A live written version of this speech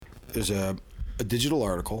a digital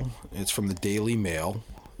article. It's from the Daily Mail.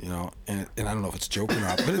 And I don't know if it's a joke or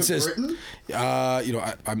not, but it says,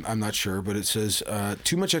 I'm not sure, but it says,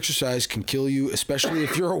 too much exercise can kill you, especially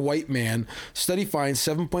if you're a white man. Study finds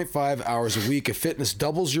 7.5 hours a week of fitness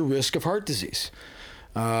doubles your risk of heart disease.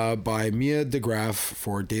 By Mia DeGraff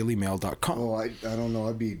for dailymail.com. Oh, I don't know.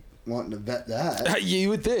 I'd be wanting to vet that. You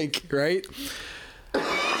would think, right?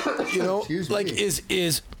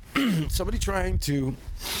 Is somebody trying to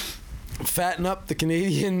fatten up the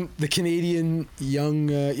Canadian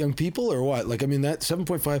young people or what? Like, I mean, that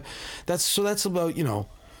 7.5, that's about,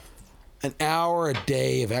 an hour a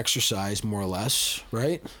day of exercise, more or less,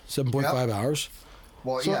 right? 7.5 hours.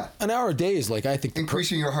 Well, so yeah. An hour a day is like, I think,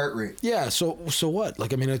 increasing your heart rate. Yeah. So what?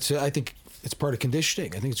 Like, I mean, I think it's part of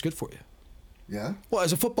conditioning. I think it's good for you. Yeah. Well,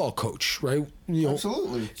 as a football coach, right?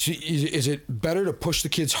 Absolutely. Is it better to push the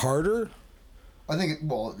kids harder? I think,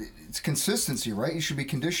 it's consistency, right? You should be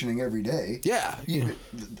conditioning every day. Yeah.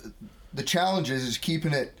 The challenge is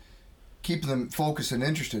keeping them focused and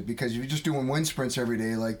interested, because if you're just doing wind sprints every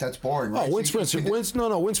day, like, that's boring, right? Oh, wind sprints are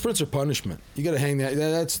punishment. You got to hang that.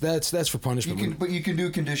 That's for punishment. But you can do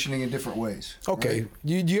conditioning in different ways. Okay.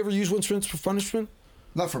 Right? Do you ever use wind sprints for punishment?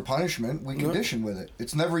 Not for punishment. We condition with it.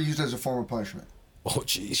 It's never used as a form of punishment. Oh,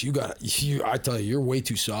 jeez, I tell you, you're way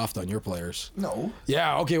too soft on your players. No.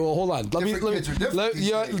 Yeah. Okay. Well, hold on. Kids are different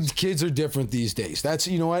these days. Kids are different these days. That's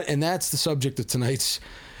what, and that's the subject of tonight's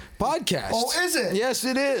podcast. Oh, is it? Yes,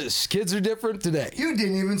 it is. Kids are different today. You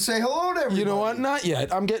didn't even say hello to everybody. You know what? Not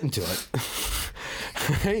yet. I'm getting to it.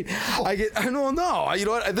 Right? Oh. No. You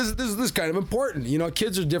know what? This is kind of important.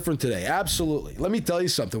 Kids are different today. Absolutely. Let me tell you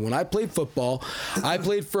something. When I played football, I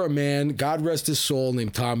played for a man, God rest his soul,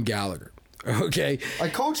 named Tom Gallagher. Okay. I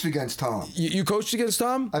coached against Tom. You coached against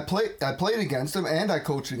Tom? I played against him, and I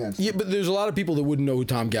coached against him. Yeah, but there's a lot of people that wouldn't know who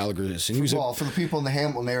Tom Gallagher is. And for the people in the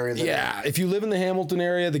Hamilton area. If you live in the Hamilton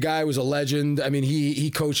area, the guy was a legend. I mean, he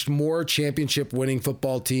coached more championship-winning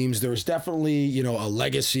football teams. There was definitely, a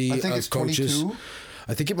legacy of coaches. 22?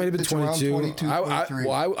 I think it might have been 22. 22,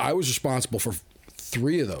 I was responsible for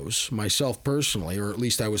 3 of those myself personally, or at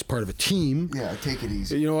least I was part of a team. Yeah, take it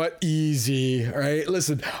easy. You know what? Easy. All right.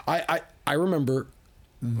 Listen, I remember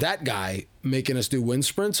that guy making us do wind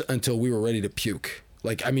sprints until we were ready to puke.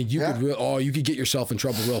 Like, I mean, you could get yourself in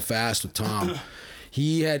trouble real fast with Tom.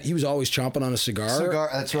 He was always chomping on a cigar.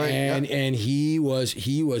 That's right. And he was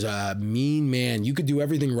a mean man. You could do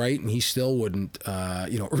everything right, and he still wouldn't,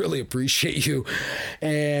 really appreciate you.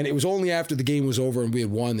 And it was only after the game was over and we had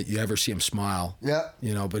won that you ever see him smile. Yeah.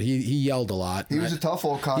 But he yelled a lot. He was a tough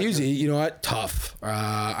old cock. He was, tough.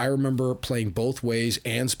 I remember playing both ways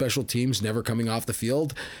and special teams, never coming off the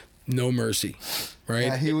field. No mercy, right?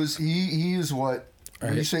 Yeah, he was what.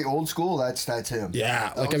 When you say old school, that's him.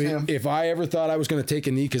 Yeah, him. If I ever thought I was going to take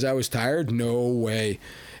a knee because I was tired, no way.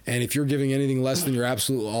 And if you're giving anything less than your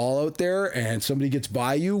absolute all out there and somebody gets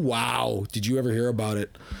by you, wow, did you ever hear about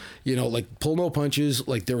it? Like pull no punches.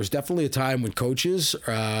 Like there was definitely a time when coaches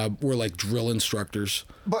were like drill instructors.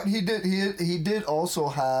 But he did also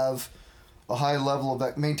have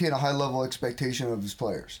maintain a high level expectation of his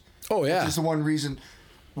players. Oh yeah, which is the one reason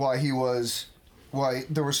why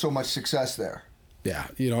there was so much success there. Yeah,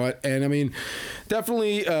 and I mean,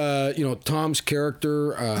 definitely, Tom's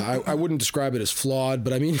character. I wouldn't describe it as flawed,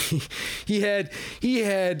 but I mean, he had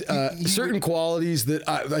certain qualities that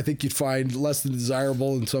I think you'd find less than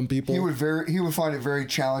desirable in some people. He would find it very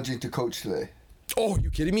challenging to coach today. Oh,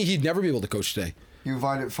 you kidding me? He'd never be able to coach today. You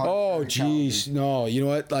find it fun. Oh, geez, no. You know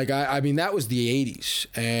what? Like I mean, that was the '80s,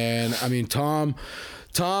 and I mean, Tom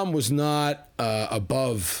was not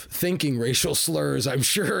above thinking racial slurs, I'm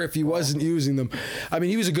sure, if he wasn't using them. I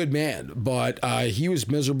mean, he was a good man, but he was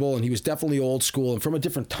miserable, and he was definitely old school and from a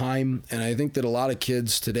different time. And I think that a lot of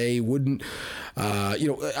kids today wouldn't,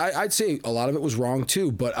 I'd say a lot of it was wrong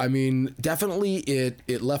too, but I mean, definitely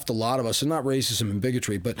it left a lot of us, and not racism and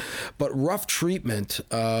bigotry, but rough treatment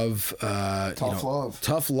of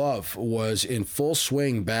tough love was in full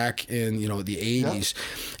swing back in the 80s.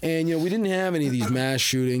 Yeah. And we didn't have any of these mass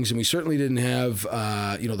shootings, and we certainly didn't have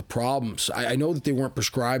the problems. I know that they weren't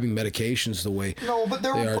prescribing medications the way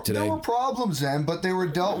there were problems then, but they were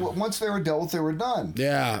dealt with. Once they were dealt with, they were done.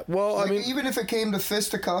 Yeah. Well, I mean, even if it came to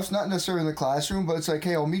fisticuffs, not necessarily in the classroom, but it's like,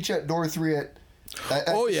 hey, I'll meet you at door 3 at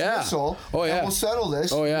dismissal, and we'll settle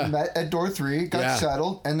this. Oh yeah. We met at door 3, got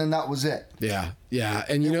settled, and then that was it. Yeah. Yeah.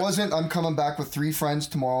 And it wasn't, I'm coming back with 3 friends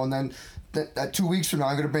tomorrow, and then that 2 weeks from now,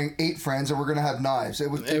 I'm going to bring 8 friends, and we're going to have knives. It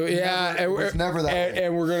was never that way.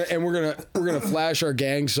 And we're gonna flash our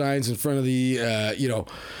gang signs in front of the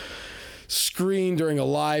screen during a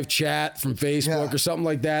live chat from Facebook or something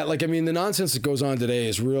like that. Like, I mean, the nonsense that goes on today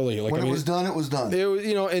is really like, when it was done, it was done. It was,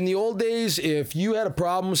 you know, in the old days, if you had a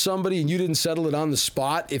problem with somebody and you didn't settle it on the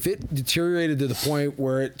spot, if it deteriorated to the point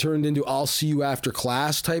where it turned into "I'll see you after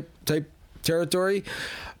class" type territory,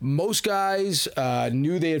 most guys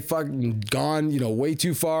knew they had fucking gone, you know, way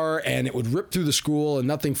too far, and it would rip through the school and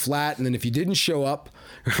nothing flat. And then if you didn't show up,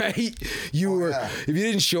 right, if you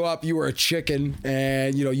didn't show up, you were a chicken,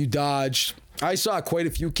 and you know, you dodged. I saw quite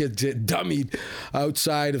a few kids get dummied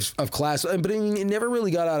outside of class, but I mean, it never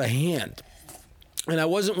really got out of hand. And I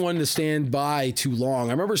wasn't one to stand by too long.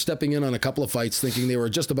 I remember stepping in on a couple of fights thinking they were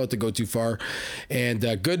just about to go too far. And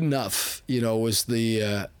good enough, you know, was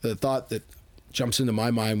the thought that jumps into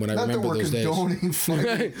my mind when I remember those days. Not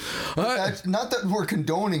that we're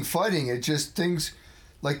condoning fighting. It just things,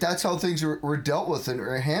 like that's how things were dealt with and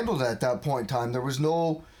handled at that point in time. There was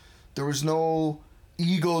no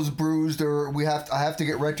egos bruised or I have to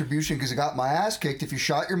get retribution because I got my ass kicked if you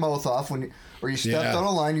shot your mouth off or you stepped on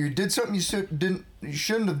a line, or you did something you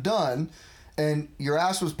shouldn't have done, and your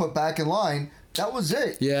ass was put back in line. That was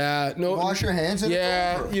it. Yeah. No. Wash your hands. And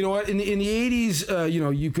it's over. You know what? In the 80s, you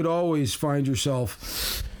know, you could always find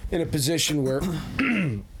yourself in a position where,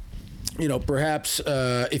 you know, perhaps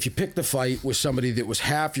if you picked the fight with somebody that was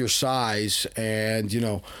half your size, and you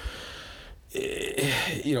know,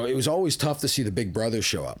 it was always tough to see the big brother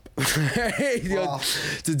show up you know,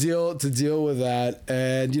 to deal with that.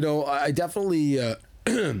 And you know, I definitely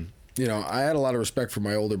you know, I had a lot of respect for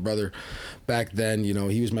my older brother back then. You know,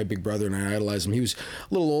 he was my big brother and I idolized him. He was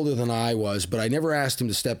a little older than I was, but I never asked him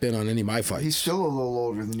to step in on any of my fights. He's still a little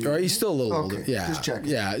older than you. Or he's still a little older. Yeah. Just checking.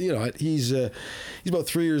 Yeah, you know, he's about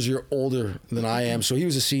 3 years older than I am. So he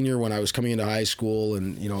was a senior when I was coming into high school,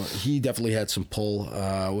 and you know, he definitely had some pull.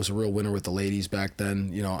 Was a real winner with the ladies back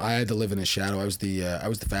then. You know, I had to live in his shadow. I was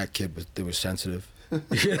the fat kid that was sensitive.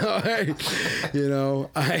 You know,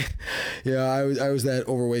 I was that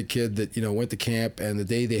overweight kid that, you know, went to camp, and the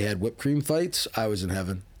day they had whipped cream fights, I was in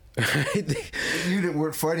heaven. You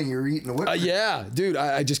weren't fighting, you were eating the whipped cream. Yeah, dude,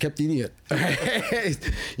 I just kept eating it.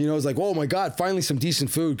 You know, it was like, oh my God, finally some decent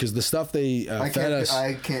food, because the stuff they fed us.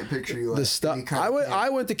 I can't picture you. The stuff. I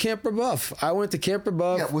went to Camp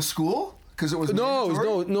Brebeuf. Yeah, with school? Because it was no.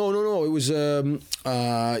 It was you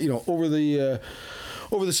know, over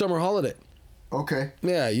the summer holiday. Okay.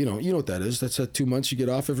 Yeah, you know what that is. That's 2 months you get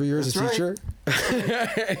off every year as a teacher.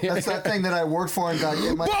 That's that thing that I worked for and got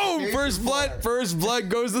my boom! First blood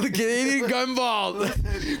goes to the Canadian gun ball.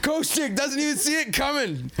 Coach Chick doesn't even see it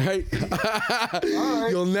coming. Right? All right.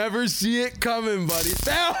 You'll never see it coming, buddy.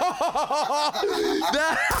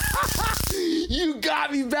 You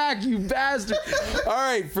got me back, you bastard. All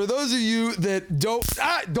right, for those of you that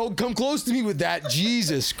don't come close to me with that.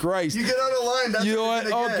 Jesus Christ. You get out of line. That's you know what?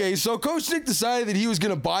 Okay, so Coach Nick decided that he was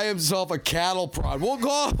going to buy himself a cattle prod. We'll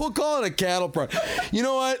call it a cattle prod. You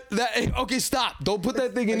know what? Okay, stop. Don't put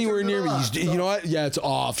that thing anywhere near me. You know what? Yeah, it's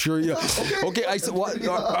off. Sure. Yeah. Okay. I said, what?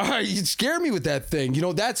 All right, you scared me with that thing. You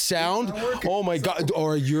know that sound? Oh my God.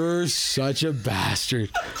 Or you're such a bastard.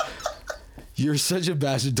 You're such a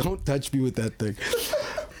bastard. Don't touch me with that thing.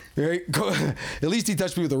 Right? At least he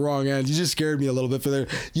touched me with the wrong end. You just scared me a little bit for there.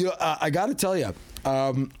 You know, I got to tell you,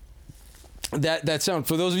 that sound,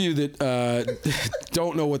 for those of you that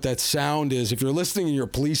don't know what that sound is, if you're listening and you're a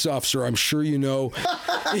police officer, I'm sure you know.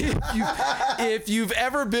 If you've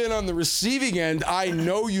ever been on the receiving end, I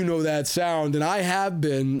know you know that sound, and I have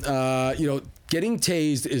been, you know, getting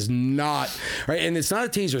tased is not, right? And it's not a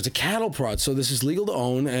taser, it's a cattle prod. So this is legal to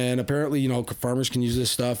own, and apparently, you know, farmers can use this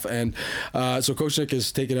stuff. And so Coach Nick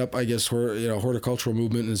has taken up, I guess, horticultural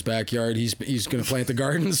movement in his backyard. He's going to plant the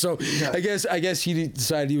garden. So yeah. I guess he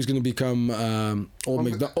decided he was going to become Old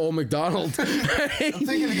McDonald. Right? I'm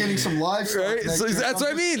thinking of getting some livestock. Right? So that's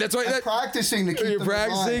what I mean. That's why I'm practicing to keep you're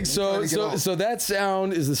practicing. So that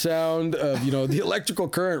sound is the sound of, you know, the electrical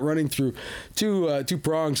current running through two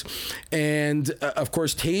prongs. And of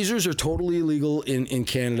course, tasers are totally illegal in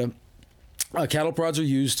Canada. Cattle prods are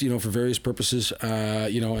used, you know, for various purposes,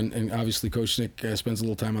 you know, and obviously Coach Nick spends a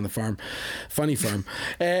little time on the farm, funny farm,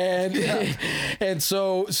 and yeah. And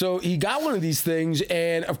so he got one of these things,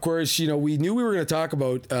 and of course, you know, we knew we were going to talk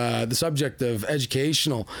about the subject of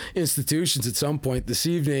educational institutions at some point this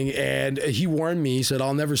evening, and he warned me. He said,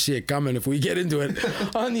 "I'll never see it coming if we get into it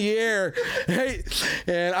on the air." Right?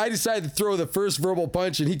 And I decided to throw the first verbal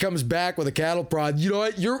punch, and he comes back with a cattle prod. You know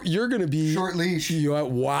what? You're going to be short leash. You know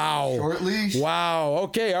what? Wow. Short leash. Wow.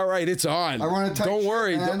 Okay. All right. It's on. I want to. Don't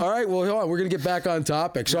worry. Man. All right. Well, hold on. We're going to get back on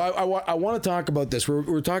topic. So I want to talk about this.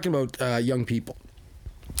 We're talking about young people.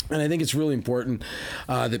 And I think it's really important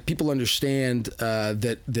that people understand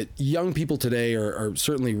that young people today are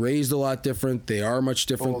certainly raised a lot different. They are much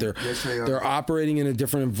different. Yes, they are. They're operating in a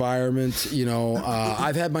different environment.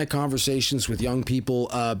 I've had my conversations with young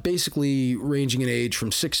people, basically ranging in age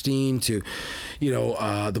from 16 to,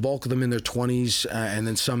 the bulk of them in their 20s, and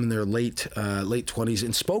then some in their late 20s,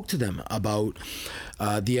 and spoke to them about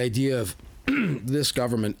the idea of this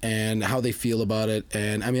government and how they feel about it.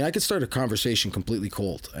 And I mean, I could start a conversation completely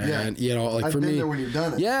cold. And I've for been me, there when you've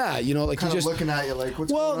done it. Yeah, like kind you of just looking at you like,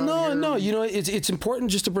 what's going on no. It's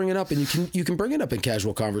important just to bring it up, and you can bring it up in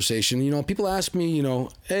casual conversation. People ask me,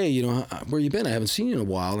 hey, where you been? I haven't seen you in a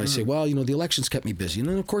while, and I say, well, the elections kept me busy, and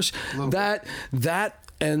then of course that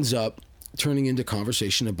ends up turning into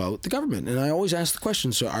conversation about the government. And I always ask the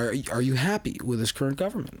question, so are you happy with this current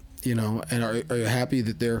government? And are you happy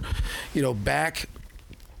that they're,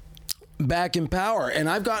 back in power? And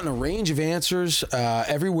I've gotten a range of answers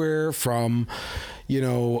everywhere from,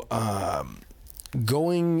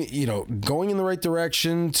 going in the right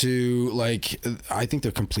direction to, like, I think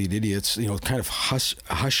they're complete idiots, kind of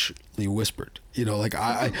hushly whispered,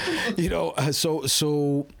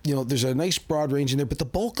 so there's a nice broad range in there, but the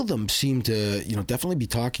bulk of them seem to, definitely be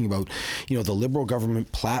talking about, the Liberal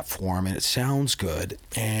government platform, and it sounds good.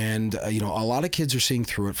 And, a lot of kids are seeing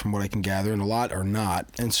through it from what I can gather, and a lot are not.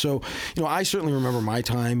 And so, I certainly remember my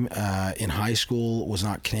time in high school was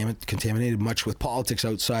not contaminated much with politics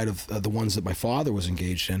outside of the ones that my father was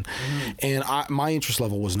engaged in. Mm-hmm. And my interest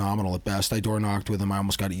level was nominal at best. I door knocked with him. I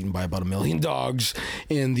almost got eaten by about 1 million dogs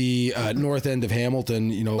in the north end of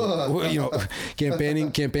Hamilton,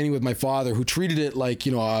 campaigning with my father, who treated it like,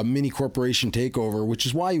 a mini corporation takeover, which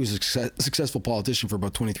is why he was a successful politician for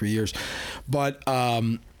about 23 years. But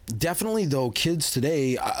definitely, though, kids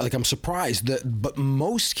today, I'm surprised but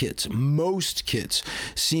most kids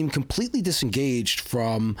seem completely disengaged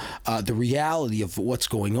from the reality of what's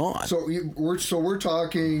going on. So we're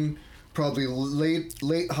talking probably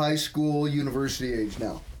late high school, university age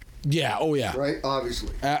now. Yeah. Oh, yeah. Right.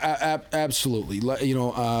 Obviously. Absolutely.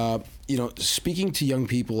 Speaking to young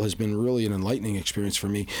people has been really an enlightening experience for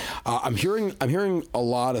me. I'm hearing a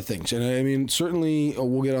lot of things, and I mean, certainly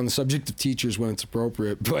we'll get on the subject of teachers when it's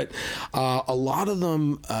appropriate. But a lot of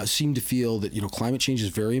them seem to feel that climate change is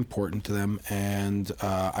very important to them, and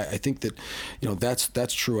I think that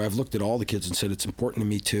that's true. I've looked at all the kids and said it's important to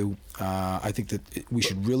me too. I think that we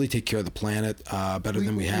should really take care of the planet better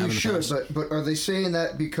than we have in the past. But are they saying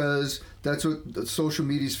that because that's what the social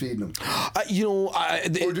media's feeding them? Do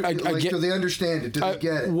they understand it? Do they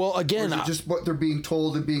get it? Well, again, or is it just what they're being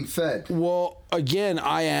told and being fed? Well, again,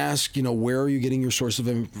 I ask, where are you getting your source of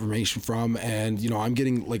information from? And, I'm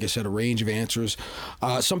getting, like I said, a range of answers.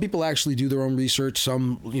 Some people actually do their own research.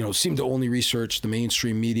 Some, seem to only research the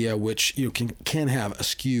mainstream media, which, can have a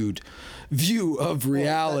skewed view of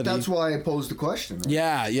reality. Well, that's why I posed the question.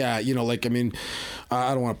 Right? Yeah.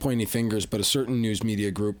 I don't want to point any fingers, but a certain news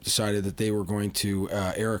media group decided that they were going to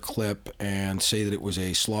air a clip and say that it was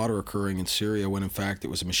a slaughter occurring in Syria, when in fact it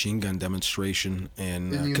was a machine gun demonstration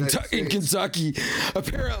in Kentucky.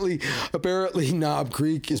 Apparently, Knob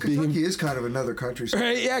Creek is Kentucky is kind of another country.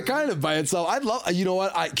 Right? Yeah, kind of by itself. I'd love. You know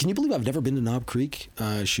what? Can you believe I've never been to Knob Creek?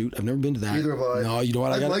 Shoot, I've never been to that. Neither have I. No, you know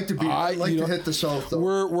what? I'd like to hit the south though.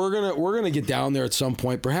 We're gonna get down there at some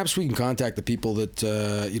point. Perhaps we can contact the people that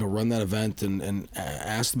run that event and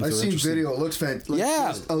ask them if I've they're seen interested. video. It looks fantastic.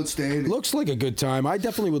 Yeah, outstanding. Looks like a good time. I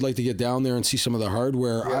definitely would like to get down there and see some of the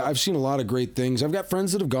hardware. Yeah. I've seen a lot of great things. I've got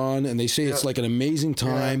friends that have gone, and they say it's like an amazing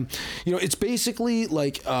time. Yeah. It's basically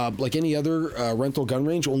like any other rental gun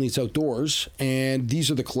range, only it's outdoors. And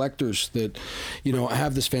these are the collectors that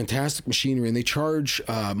have this fantastic machinery, and they charge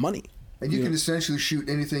money. And you can essentially shoot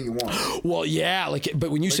anything you want. Well, yeah,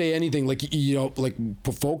 but when you say anything,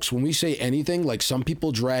 folks, when we say anything, some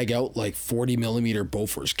people drag out 40 millimeter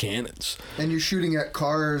Bofors cannons. And you're shooting at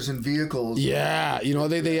cars and vehicles. Yeah,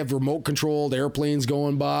 they have remote controlled airplanes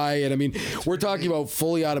going by, and I mean, we're talking about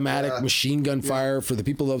fully automatic machine gun fire for the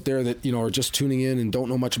people out there that are just tuning in and don't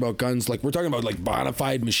know much about guns. We're talking about bona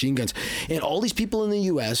fide machine guns, and all these people in the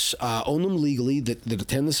U.S. Own them legally that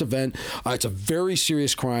attend this event. It's a very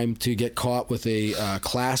serious crime to get caught with a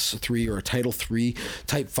Class 3 or a Title 3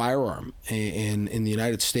 type firearm in the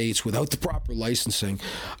United States without the proper licensing.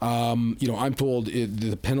 I'm told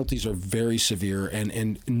the penalties are very severe,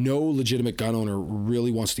 and no legitimate gun owner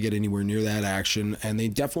really wants to get anywhere near that action, and they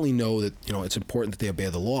definitely know that it's important that they obey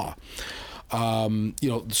the law.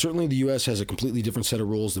 Certainly the U.S. has a completely different set of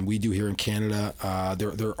rules than we do here in Canada.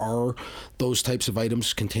 There are those types of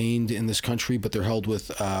items contained in this country, but they're held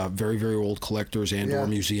with very, very old collectors and or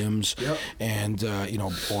museums, and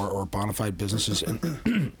or bona fide businesses.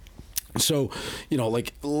 And so,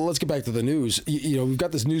 let's get back to the news. We've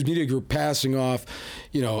got this news media group passing off,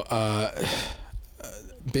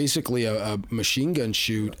 basically a machine gun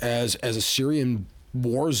shoot as a Syrian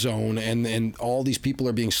war zone, and all these people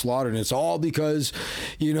are being slaughtered, and it's all because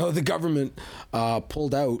the government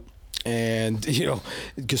pulled out, and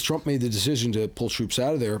because Trump made the decision to pull troops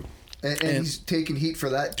out of there. And he's taking heat for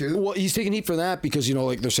that too. Well, he's taking heat for that because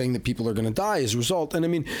they're saying that people are going to die as a result. And I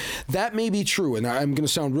mean, that may be true. And I'm going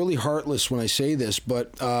to sound really heartless when I say this,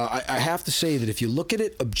 but I have to say that if you look at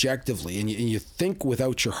it objectively and you think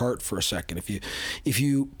without your heart for a second, if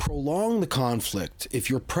you prolong the conflict, if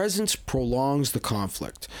your presence prolongs the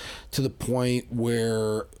conflict to the point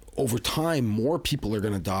where over time, more people are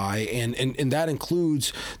going to die, and that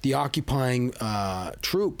includes the occupying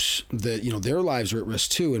troops. That their lives are at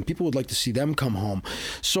risk too, and people would like to see them come home.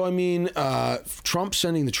 So I mean, Trump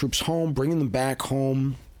sending the troops home, bringing them back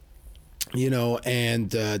home. And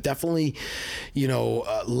definitely,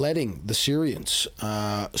 letting the Syrians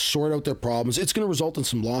sort out their problems. It's going to result in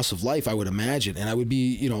some loss of life, I would imagine. And I would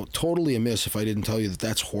be, totally amiss if I didn't tell you that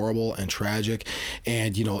that's horrible and tragic.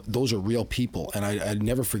 And, those are real people. And I'd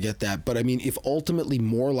never forget that. But I mean, if ultimately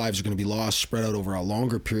more lives are going to be lost, spread out over a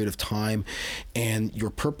longer period of time, and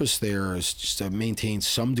your purpose there is just to maintain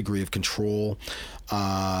some degree of control,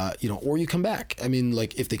 or you come back. I mean,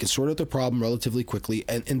 like if they can sort out the problem relatively quickly,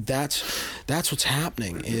 and that's what's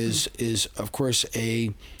happening is of course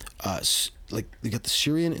you got the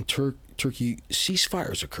Syrian and Turkey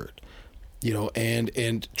ceasefires occurred,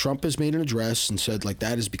 and Trump has made an address and said like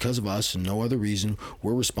that is because of us and no other reason.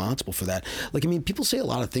 We're responsible for that. Like, I mean, people say a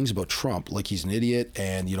lot of things about Trump, like he's an idiot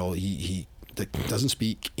and he that doesn't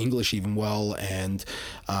speak English even well, and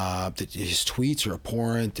that his tweets are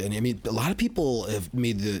abhorrent. And I mean, a lot of people have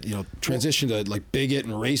made the transition to like bigot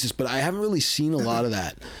and racist, but I haven't really seen a lot of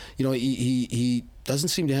that. He doesn't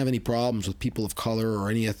seem to have any problems with people of color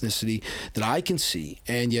or any ethnicity that I can see,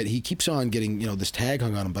 and yet he keeps on getting this tag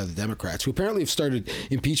hung on him by the Democrats, who apparently have started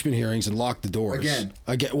impeachment hearings and locked the doors again.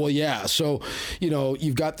 Well, yeah. So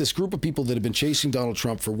you've got this group of people that have been chasing Donald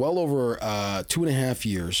Trump for well over 2.5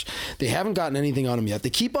 years. They haven't gotten anything on him yet.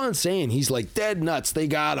 They keep on saying he's like dead nuts. They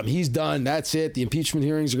got him. He's done. That's it. The impeachment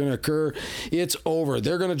hearings are going to occur. It's over.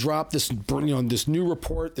 They're going to drop this this new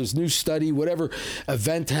report, this new study, whatever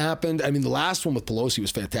event happened. I mean, the last one with Pelosi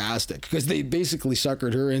was fantastic because they basically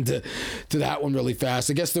suckered her into that one really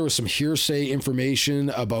fast. I guess there was some hearsay information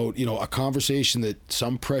about a conversation that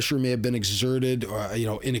some pressure may have been exerted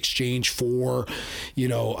in exchange for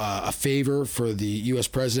a favor for the U.S.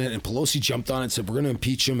 president, and Pelosi jumped on it and said we're going to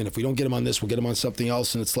impeach him, and if we don't get him on this, we'll get him on something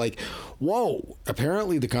else. And it's like, whoa,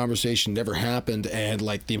 apparently the conversation never happened, and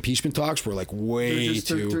like the impeachment talks were like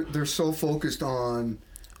they're so focused on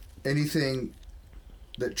anything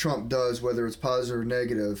that Trump does, whether it's positive or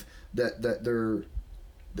negative, that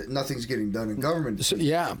nothing's getting done in government.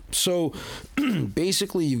 So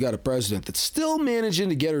basically, you've got a president that's still managing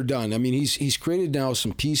to get her done. I mean, he's created now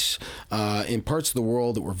some peace in parts of the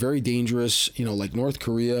world that were very dangerous. Like North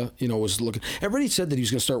Korea. Was looking. Everybody said that he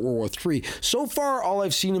was going to start World War III. So far, all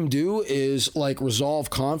I've seen him do is like resolve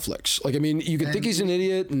conflicts. Like, I mean, you could think he's an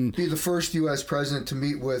idiot and be the first U.S. president to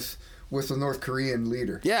meet with a North Korean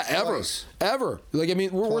leader. Yeah, ever. Like, I mean,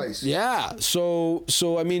 Twice. Yeah. So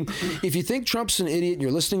I mean, if you think Trump's an idiot and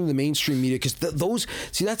you're listening to the mainstream media, because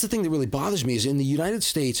that's the thing that really bothers me is in the United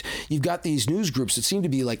States, you've got these news groups that seem to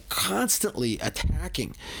be like constantly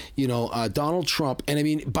attacking, Donald Trump. And I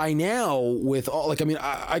mean, by now with all, like, I mean,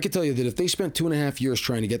 I could tell you that if they spent 2.5 years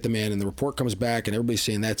trying to get the man and the report comes back and everybody's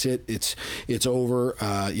saying that's it, it's over,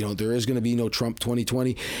 there is going to be no Trump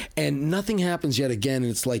 2020 and nothing happens yet again.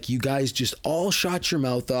 And it's like, you guys just all shot your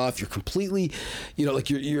mouth off. You're completely, like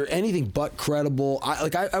you're anything but credible.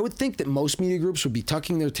 I would think that most media groups would be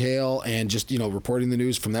tucking their tail and just, reporting the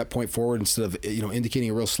news from that point forward instead of, indicating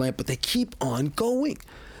a real slant, but they keep on going.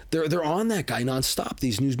 They're on that guy nonstop,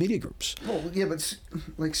 these news media groups. Well, yeah, but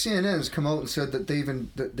like CNN has come out and said that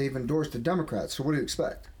they've endorsed the Democrats. So what do you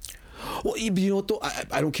expect? Well, you know what, though?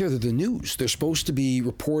 I don't care. They're the news. They're supposed to be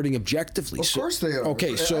reporting objectively. Of course they are.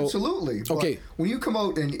 Okay, so... Absolutely. Okay. But when you come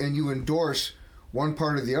out and you endorse one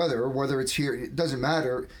part or the other, whether it's here, it doesn't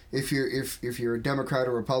matter if you're a Democrat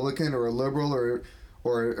or Republican or a liberal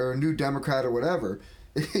or a new Democrat or whatever.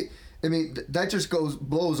 I mean, that just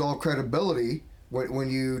blows all credibility when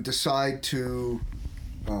you decide to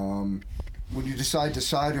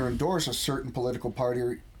side or endorse a certain political party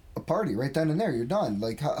or party right then and there. You're done.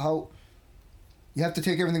 Like how you have to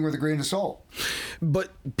take everything with a grain of salt. But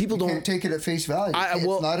people You don't can't take it at face value.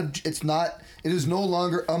 It's not. It is no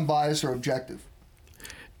longer unbiased or objective.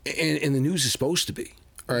 and the news is supposed to be.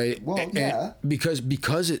 Right. Well, yeah. Because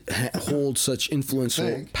it holds such influential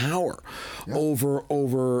Big. power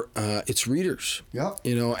over its readers. Yep.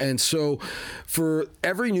 You know, and so for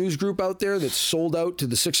every news group out there that's sold out to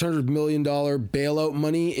the $600 million bailout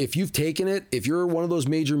money, if you've taken it, if you're one of those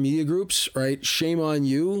major media groups, right, shame on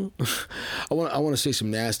you. I want to say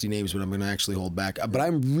some nasty names, but I'm going to actually hold back. But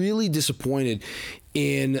I'm really disappointed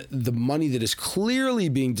in the money that is clearly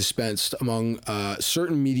being dispensed among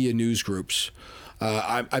certain media news groups.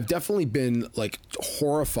 I've definitely been like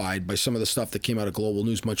horrified by some of the stuff that came out of Global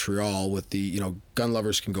News Montreal with the, you know, gun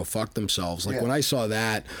lovers can go fuck themselves. Like when I saw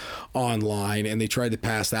that online and they tried to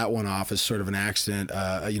pass that one off as sort of an accident,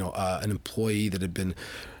 an employee that had been.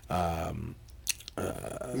 Yeah,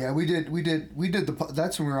 we did.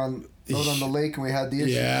 That's when we were out on the lake and we had the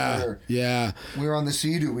issue. Yeah. We were on the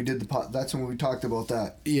Sea-Doo. We did that's when we talked about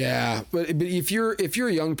that. Yeah, but if you're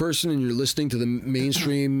a young person and you're listening to the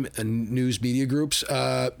mainstream news media groups,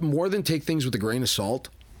 more than take things with a grain of salt.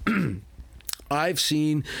 I've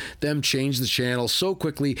seen them change the channel so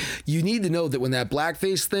quickly. You need to know that when that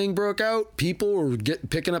blackface thing broke out, people were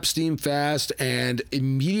picking up steam fast, and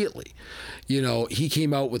immediately, you know, he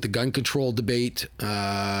came out with the gun control debate,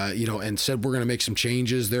 and said we're going to make some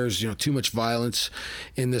changes. There's, too much violence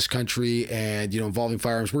in this country, and involving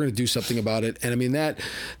firearms. We're going to do something about it. And I mean that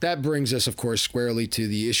brings us, of course, squarely to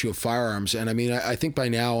the issue of firearms. And I mean, I think by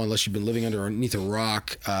now, unless you've been living underneath a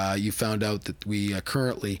rock, you found out that we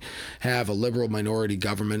currently have a liberal minority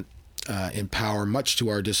government in power, much to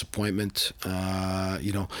our disappointment.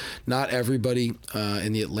 Not everybody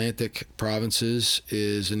in the Atlantic provinces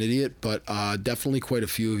is an idiot, but definitely quite a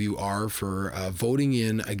few of you are for voting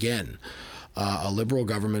in again a liberal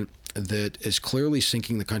government that is clearly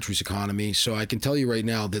sinking the country's economy. So I can tell you right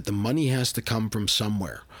now that the money has to come from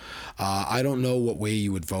somewhere. I don't know what way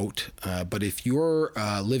you would vote, but if you're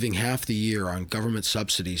living half the year on government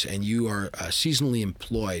subsidies and you are seasonally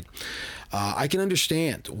employed, I can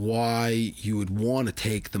understand why you would want to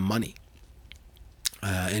take the money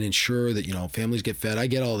and ensure that, families get fed. I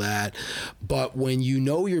get all that. But when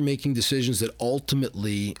you're making decisions that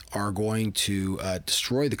ultimately are going to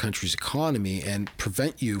destroy the country's economy and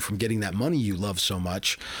prevent you from getting that money you love so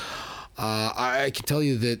much, I can tell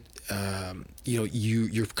you that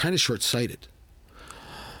you're kind of short-sighted.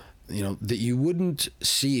 That you wouldn't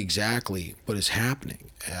see exactly what is happening.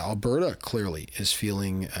 Alberta clearly is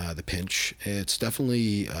feeling the pinch. It's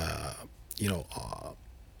definitely,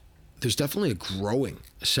 there's definitely a growing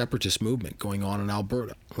separatist movement going on in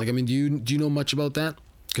Alberta. Like, I mean, do you know much about that?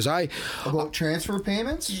 Because about transfer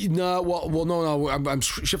payments? No, no. I'm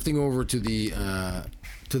shifting over to the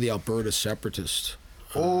Alberta separatist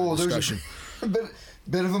discussion. There's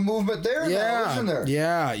bit of a movement there now, isn't there?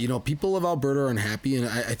 Yeah, people of Alberta are unhappy, and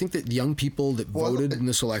I think that young people that voted in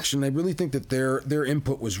this election, I really think that their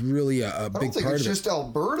input was really a big part of it. I don't think it's just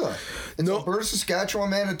Alberta. It's Alberta, Saskatchewan,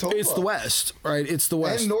 Manitoba. It's the West, right? It's the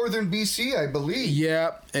West. And northern BC, I believe.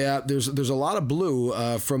 Yeah. There's a lot of blue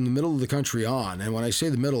from the middle of the country on, and when I say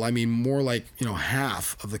the middle, I mean more like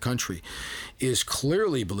half of the country is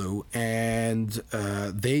clearly blue, and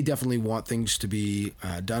they definitely want things to be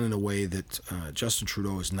done in a way that Justin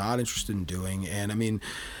Trudeau is not interested in doing. And I mean,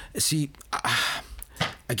 see, I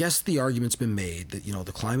guess the argument's been made that,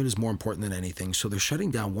 the climate is more important than anything. So they're shutting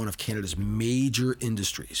down one of Canada's major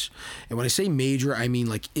industries. And when I say major, I mean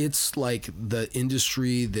it's like the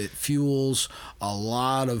industry that fuels a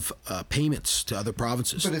lot of payments to other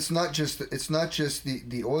provinces. But it's not just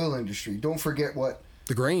the oil industry. Don't forget what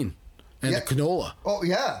the grain. And the canola. Oh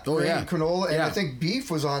yeah. Grain, canola, and I think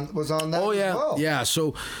beef was on that as well. Yeah.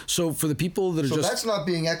 So for the people that are that's not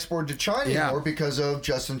being exported to China anymore because of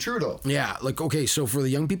Justin Trudeau. Yeah. So for the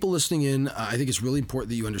young people listening in, I think it's really important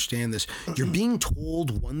that you understand this. You're being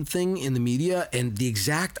told one thing in the media, and the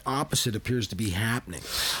exact opposite appears to be happening.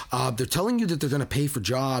 They're telling you that they're going to pay for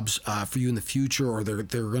jobs for you in the future, or they're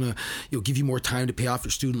going to give you more time to pay off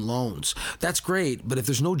your student loans. That's great, but if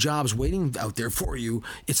there's no jobs waiting out there for you,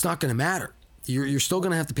 it's not going to matter. You're still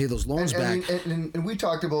going to have to pay those loans back. And we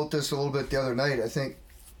talked about this a little bit the other night. I think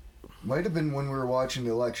might have been when we were watching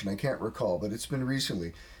the election. I can't recall, but it's been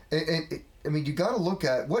recently. And I mean, you got to look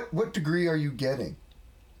at what degree are you getting?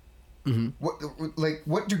 Mm-hmm.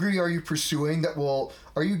 What degree are you pursuing?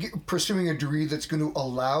 Are you pursuing a degree that's going to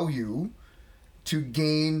allow you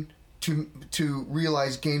to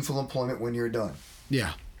realize gainful employment when you're done?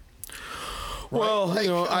 Yeah. Well, Like,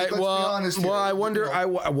 let's be honest here, I wonder. you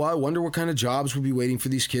know. I wonder what kind of jobs will be waiting for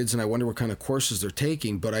these kids, and I wonder what kind of courses they're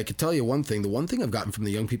taking. But I could tell you one thing. The one thing I've gotten from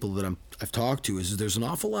the young people that I've talked to is there's an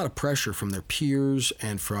awful lot of pressure from their peers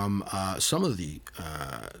and from some of the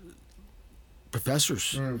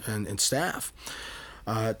professors and staff.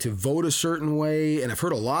 To vote a certain way, and I've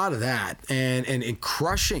heard a lot of that, and in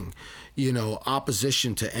crushing,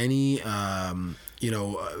 opposition to any,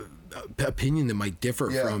 opinion that might differ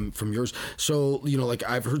from yours. So, like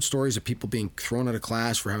I've heard stories of people being thrown out of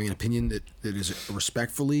class for having an opinion that is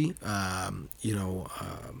respectfully,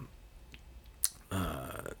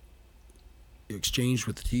 exchanged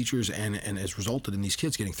with the teachers and has resulted in these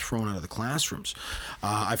kids getting thrown out of the classrooms.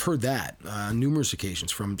 I've heard that numerous occasions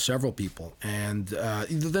from several people. And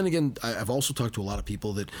then again, I've also talked to a lot of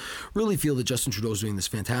people that really feel that Justin Trudeau is doing this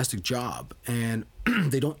fantastic job and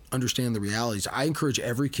they don't understand the realities. I encourage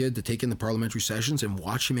every kid to take in the parliamentary sessions and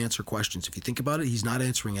watch him answer questions. If you think about it, he's not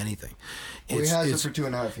answering anything. Well, he hasn't for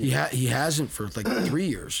 2.5 years. He hasn't for like 3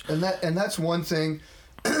 years. And that's one thing,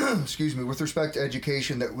 excuse me, with respect to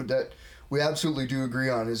education that we absolutely do agree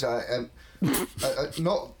on is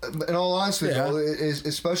no, in all honesty, though, is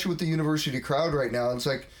especially with the university crowd right now. It's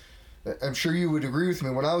like, I'm sure you would agree with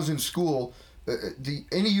me. When I was in school,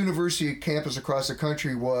 any university campus across the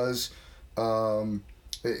country was,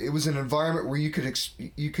 it was an environment where you could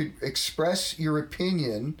express your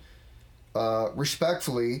opinion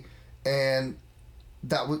respectfully, and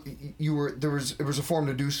it was a form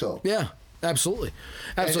to do so. Yeah. Absolutely.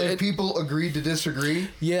 And people agreed to disagree.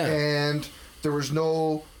 Yeah. And there was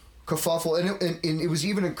no kerfuffle, and it was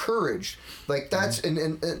even encouraged. Like that's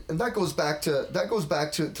and that goes back to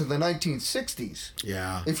the 1960s.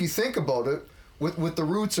 Yeah. If you think about it, with the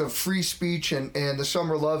roots of free speech and the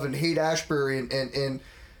summer love and Haight-Ashbury and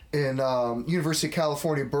University of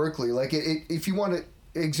California, Berkeley. Like if you want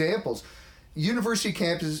examples, university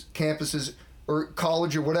campuses or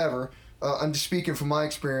college or whatever. I'm just speaking from my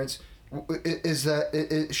experience. Is that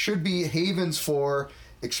it should be havens for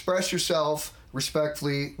express yourself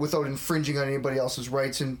respectfully without infringing on anybody else's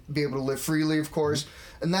rights and be able to live freely, of course,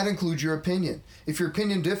 and that includes your opinion. If your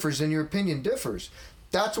opinion differs, then your opinion differs.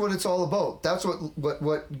 That's what it's all about. That's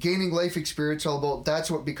what gaining life experience is all about.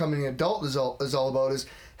 That's what becoming an adult is all about, is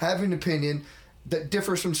having an opinion that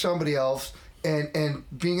differs from somebody else and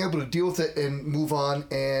being able to deal with it and move on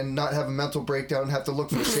and not have a mental breakdown and have to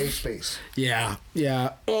look for a safe space. Yeah.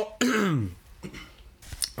 Well,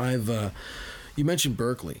 you mentioned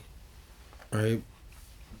Berkeley, right?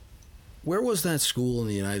 Where was that school in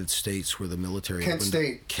the United States where the military Kent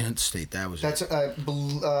State. Kent State, that was That's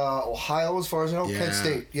Ohio, as far as I know. Kent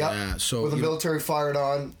State, yeah. So where the military fired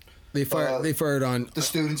on. They fired on the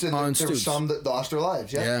students, and there were some that lost their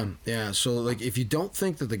lives. Yeah. So, like, if you don't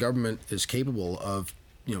think that the government is capable of,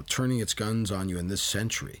 turning its guns on you in this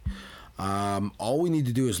century, all we need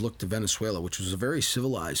to do is look to Venezuela, which was a very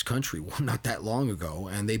civilized country not that long ago,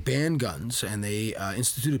 and they banned guns and they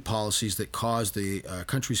instituted policies that caused the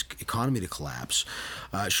country's economy to collapse.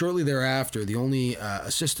 Shortly thereafter, the only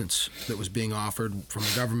assistance that was being offered from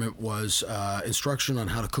the government was instruction on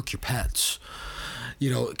how to cook your pets.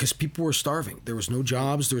 Because people were starving. There was no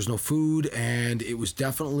jobs, there was no food, and it was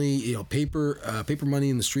definitely, paper money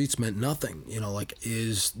in the streets meant nothing.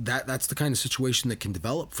 That's the kind of situation that can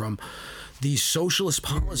develop from these socialist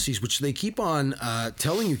policies, which they keep on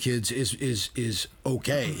telling you kids is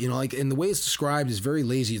okay. And the way it's described is very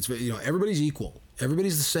lazy. It's everybody's equal.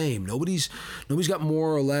 Everybody's the same. Nobody's got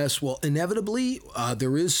more or less. Well, inevitably,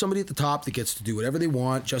 there is somebody at the top that gets to do whatever they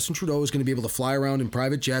want. Justin Trudeau is going to be able to fly around in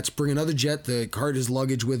private jets, bring another jet to cart his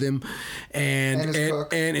luggage with him, and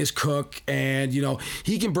his cook. And,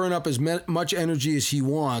 he can burn up as much energy as he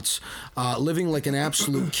wants, living like an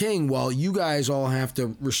absolute king, while you guys all have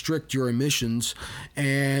to restrict your emissions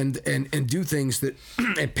and do things that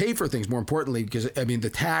and pay for things, more importantly, because,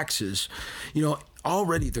 the taxes,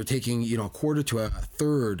 already they're taking, a quarter to a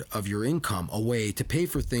third of your income away to pay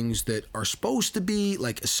for things that are supposed to be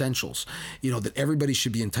like essentials, that everybody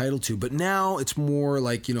should be entitled to. But now it's more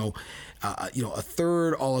like, a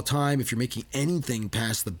third all the time if you're making anything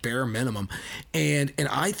past the bare minimum. And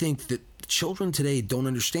I think that children today don't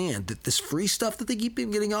understand that this free stuff that they keep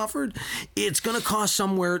getting offered, it's going to cost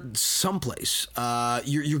someplace.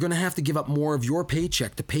 You're going to have to give up more of your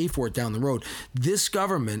paycheck to pay for it down the road. This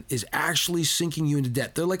government is actually sinking you into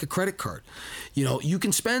debt. They're like a credit card. You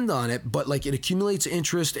can spend on it, but like it accumulates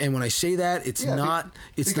interest. And when I say that, it's not.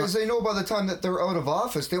 Because they know by the time that they're out of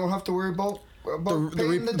office, they won't have to worry about about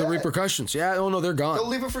paying the the debt. repercussions. Yeah, oh no, they're gone. They'll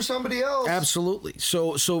leave it for somebody else. Absolutely.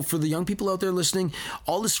 So for the young people out there listening,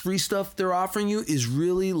 all this free stuff they're offering you is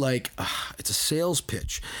really like it's a sales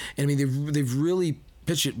pitch. And I mean, they've really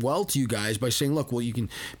pitch it well to you guys by saying, look, well, you can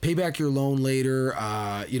pay back your loan later.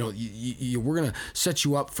 We're going to set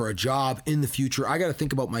you up for a job in the future. I got to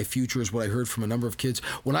think about my future is what I heard from a number of kids.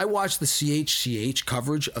 When I watched the CHCH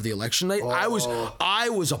coverage of the election night, I was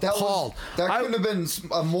appalled. That couldn't have been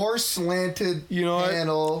a more slanted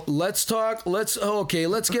panel. Let's talk. Let's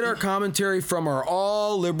get our commentary from our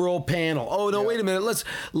all liberal panel. Oh, no, wait a minute.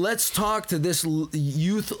 Let's talk to this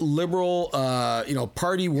youth liberal,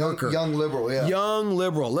 party worker. Young liberal, yeah. Young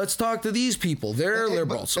liberal. Let's talk to these people. They're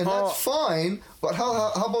liberals. And that's fine, but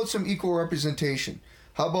how about some equal representation?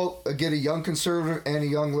 How about get a young conservative and a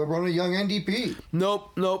young liberal and a young NDP?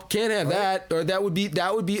 Nope, can't have that. Or that would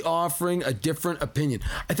be offering a different opinion.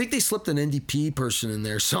 I think they slipped an NDP person in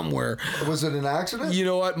there somewhere. Was it an accident? You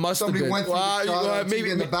know what? Somebody have been. Went through the shot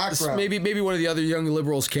maybe in the background. Maybe one of the other young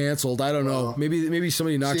liberals canceled. I don't know. Maybe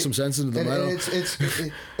somebody knocked some sense into them.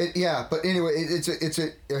 But anyway, it's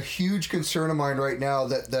a huge concern of mine right now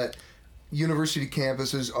that university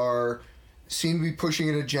campuses seem to be pushing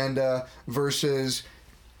an agenda versus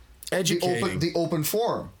educating. The open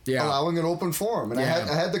forum, allowing an open forum. And I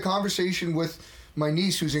had the conversation with my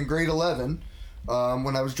niece who's in grade 11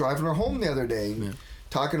 when I was driving her home the other day,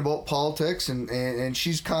 talking about politics, and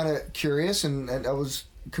she's kind of curious, and I was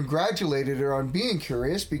congratulated her on being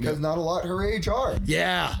curious because not a lot her age are.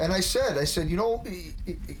 Yeah. And I said,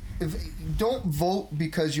 don't vote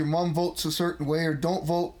because your mom votes a certain way, or don't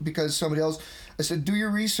vote because somebody else. I said, do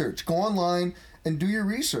your research. Go online and do your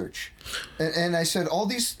research. And I said, all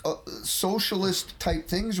these socialist type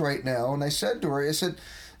things right now, and I said to her,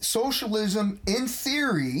 socialism in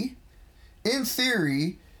theory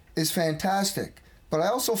is fantastic. But I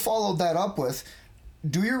also followed that up with,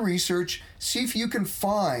 do your research, see if you can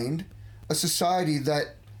find a society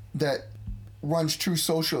that runs true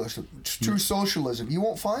socialism. You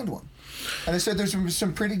won't find one. And I said there's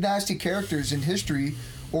some pretty nasty characters in history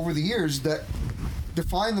over the years that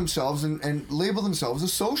define themselves and label themselves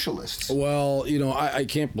as socialists. Well, I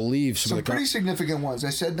can't believe some pretty significant ones.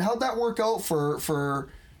 I said, how'd that work out for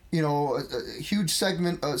a huge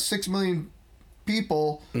segment, 6 million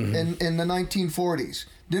people in the 1940s?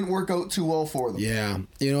 Didn't work out too well for them. Yeah,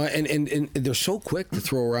 and they're so quick to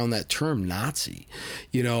throw around that term Nazi.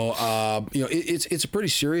 It's a pretty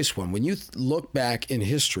serious one when you look back in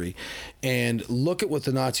history and look at what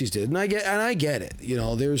the Nazis did. And I get it.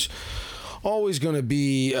 There's always going to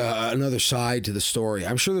be another side to the story.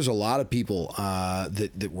 I'm sure there's a lot of people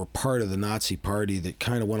that were part of the Nazi party that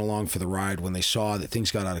kind of went along for the ride when they saw that things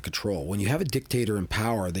got out of control. When you have a dictator in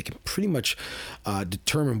power, they can pretty much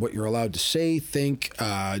determine what you're allowed to say, think,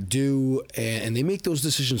 do, and they make those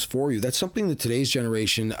decisions for you. That's something that today's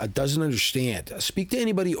generation doesn't understand. Speak to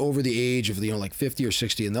anybody over the age of like 50 or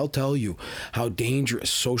 60, and they'll tell you how dangerous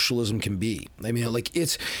socialism can be. I mean,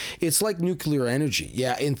 it's like nuclear energy.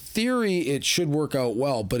 Yeah, in theory, it should work out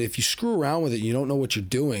well, but if you screw around with it, you don't know what you're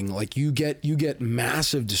doing. Like you get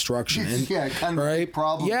massive destruction. And, kind of a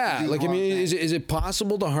problem. Yeah, is it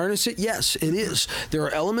possible to harness it? Yes, it is. There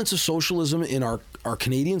are elements of socialism in our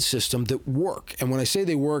Canadian system that work, and when I say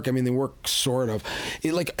they work, I mean they work sort of.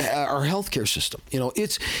 Like our healthcare system,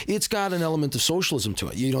 it's got an element of socialism to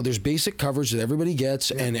it. There's basic coverage that everybody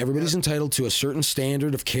gets, and everybody's entitled to a certain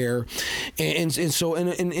standard of care, and so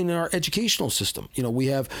in our educational system, we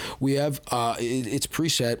have. It's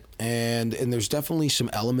preset, and there's definitely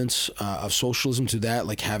some elements of socialism to that,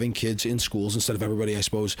 like having kids in schools instead of everybody, I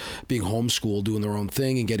suppose, being homeschooled, doing their own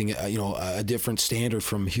thing, and getting a different standard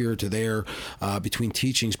from here to there between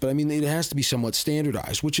teachings. But I mean, it has to be somewhat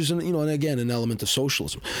standardized, which is and again an element of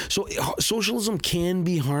socialism. So socialism can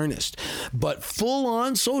be harnessed, but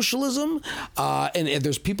full-on socialism, and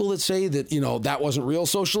there's people that say that that wasn't real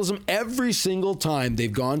socialism. Every single time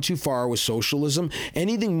they've gone too far with socialism,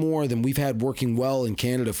 anything more than we've had working well in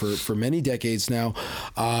Canada for many decades now.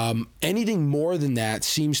 Anything more than that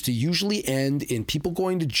seems to usually end in people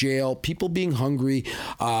going to jail, people being hungry,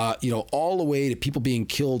 all the way to people being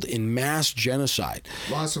killed in mass genocide.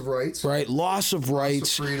 Loss of rights. Right. Loss of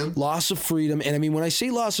rights. Loss of freedom. And I mean, when I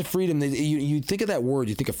say loss of freedom, you think of that word,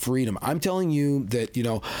 you think of freedom. I'm telling you that,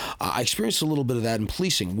 I experienced a little bit of that in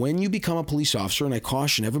policing. When you become a police officer, and I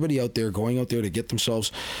caution everybody out there going out there to get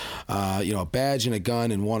themselves, a badge and a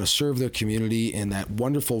gun and want to serve their community in that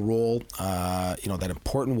wonderful vital role, that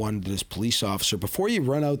important one that is police officer. Before you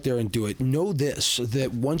run out there and do it, know this,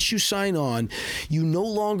 that once you sign on, you no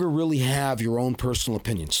longer really have your own personal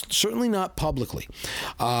opinions, certainly not publicly.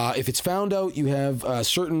 If it's found out you have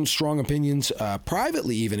certain strong opinions,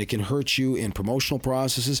 privately even, it can hurt you in promotional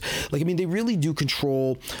processes. They really do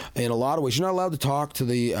control in a lot of ways. You're not allowed to talk to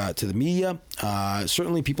the media.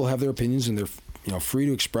 Certainly people have their opinions and they're free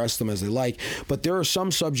to express them as they like, but there are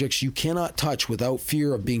some subjects you cannot touch without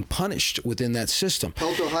fear of being punished within that system.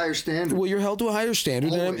 Held to a higher standard. Well, you're held to a higher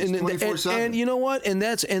standard, always, and you know what? And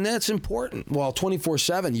that's important. Well,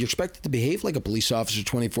 24/7, you're expected to behave like a police officer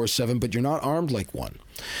 24/7, but you're not armed like one.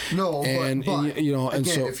 No, but again,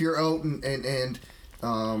 so if you're out and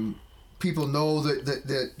people know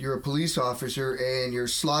that you're a police officer and you're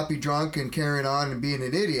sloppy drunk and carrying on and being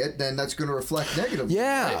an idiot, then that's going to reflect negatively.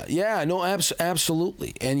 Yeah, right? yeah, no,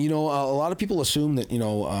 absolutely. And, a lot of people assume that, a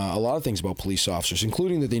lot of things about police officers,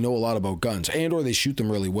 including that they know a lot about guns and or they shoot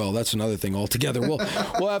them really well. That's another thing altogether. We'll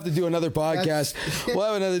have to do another podcast.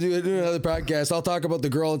 We'll have do another podcast. I'll talk about the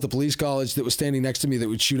girl at the police college that was standing next to me that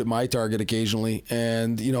would shoot at my target occasionally.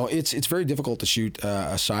 And, it's very difficult to shoot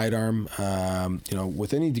a sidearm,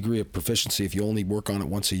 with any degree of proficiency if you only work on it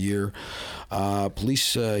once a year.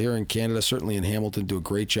 Police here in Canada, certainly in Hamilton, do a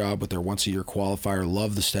great job with their once-a-year qualifier.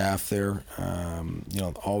 Love the staff there.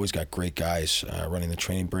 Always got great guys running the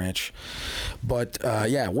training branch. But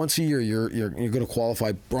once a year you're going to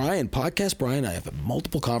qualify. Podcast Brian, I have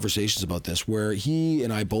multiple conversations about this where he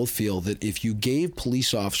and I both feel that if you gave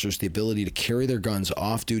police officers the ability to carry their guns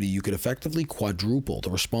off duty, you could effectively quadruple the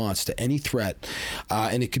response to any threat,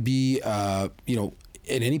 and it could be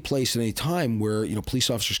at any place at any time where police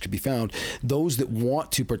officers could be found. Those that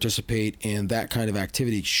want to participate in that kind of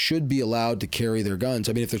activity should be allowed to carry their guns.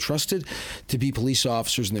 If they're trusted to be police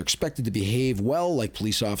officers and they're expected to behave well like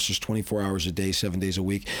police officers 24 hours a day, 7 days a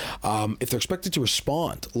week, if they're expected to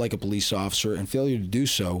respond like a police officer and failure to do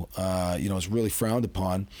so is really frowned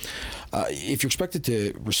upon. If you're expected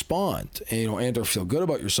to respond and or feel good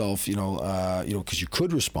about yourself because you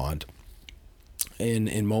could respond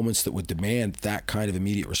in moments that would demand that kind of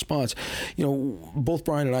immediate response, both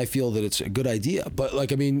Brian and I feel that it's a good idea. But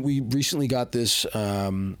we recently got this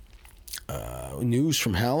news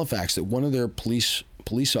from Halifax that one of their police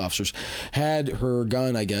officers had her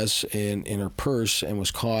gun, I guess, in her purse and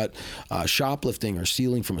was caught shoplifting or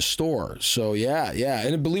stealing from a store. So yeah,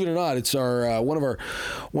 and believe it or not, it's our one of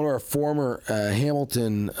our former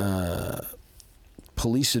Hamilton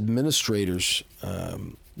police administrators.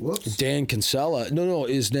 Whoops. Dan Kinsella,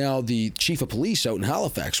 is now the chief of police out in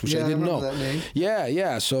Halifax, which I didn't know. That name.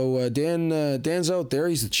 Yeah. So Dan's out there.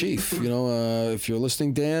 He's the chief. If you're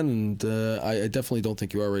listening, Dan, and I definitely don't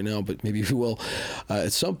think you are right now, but maybe you will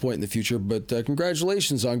at some point in the future. But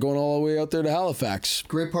congratulations on going all the way out there to Halifax.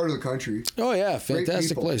 Great part of the country. Oh yeah,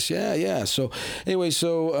 fantastic place. Yeah. So anyway,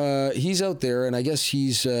 he's out there, and I guess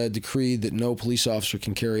he's decreed that no police officer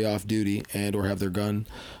can carry off duty and or have their gun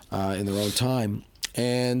in their own time.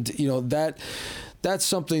 And that's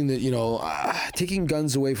something that taking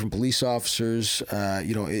guns away from police officers,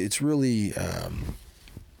 it's really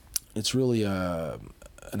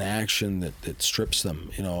an action that strips them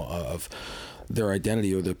of their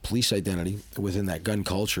identity or the police identity within that gun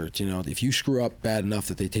culture. If you screw up bad enough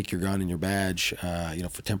that they take your gun and your badge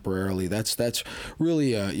for temporarily, that's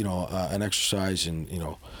really an exercise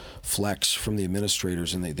in flex from the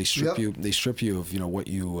administrators, and they strip you of what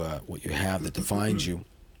you have that defines you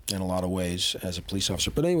in a lot of ways as a police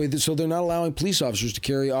officer. But anyway, so they're not allowing police officers to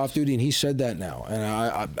carry off duty, and he said that now. And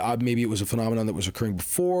I maybe it was a phenomenon that was occurring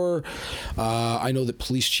before. I know that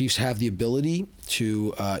police chiefs have the ability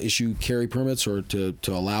to issue carry permits or to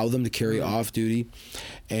allow them to carry off duty.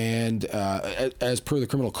 And as per the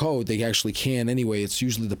criminal code, they actually can anyway. It's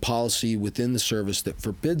usually the policy within the service that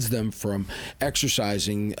forbids them from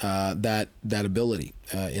exercising that ability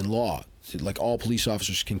in law. Like all police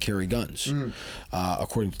officers can carry guns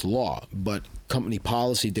according to the law, but company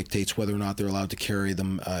policy dictates whether or not they're allowed to carry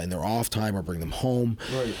them in their off time or bring them home.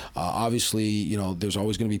 Right. Obviously, there's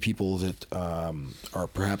always going to be people that are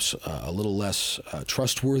perhaps a little less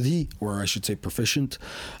trustworthy, or I should say proficient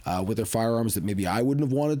with their firearms that maybe I wouldn't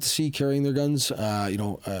have wanted to see carrying their guns,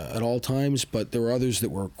 at all times. But there were others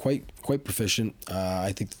that were quite proficient.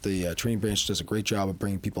 I think that the training branch does a great job of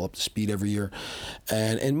bringing people up to speed every year,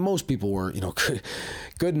 and most people were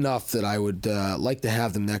good enough that I would like to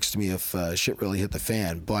have them next to me if shit really hit the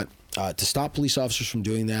fan. But to stop police officers from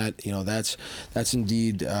doing that, that's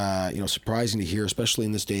indeed surprising to hear, especially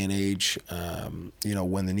in this day and age.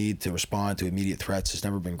 When the need to respond to immediate threats has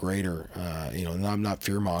never been greater. And I'm not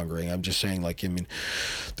fear mongering. I'm just saying,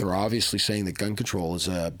 they're obviously saying that gun control is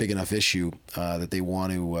a big enough issue that they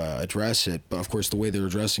want to address it. But of course, the way they're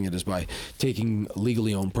addressing it is by taking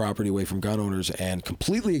legally owned property away from gun owners and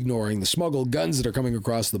completely ignoring the smuggled guns that are coming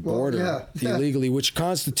across the border illegally, which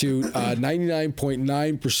constitute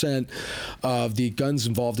 99.9% of the guns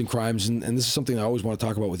involved in crimes. And this is something I always want to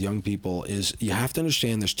talk about with young people, is you have to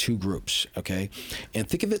understand there's two groups, okay? And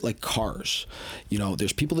think of it like cars.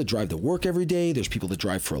 There's people that drive to work every day. There's people that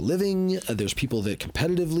drive for a living. There's people that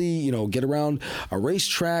competitively, get around a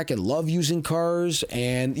racetrack and love using cars.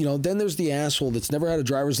 And, then there's the asshole that's never had a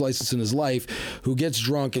driver's license in his life who gets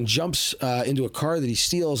drunk and jumps into a car that he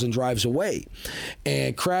steals and drives away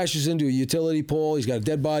and crashes into a utility pole. He's got a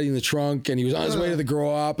dead body in the trunk, and he was on his way to the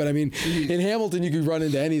grow up. And I mean, in Hamilton, you could run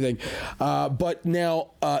into anything. But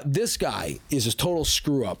now this guy is a total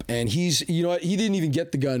screw up, and he didn't even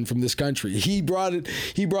get the gun from this country. He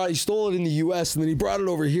stole it in the U.S. and then he brought it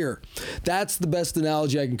over here. That's the best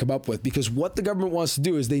analogy I can come up with, because what the government wants to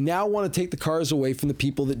do is they now want to take the cars away from the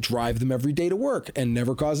people that drive them every day to work and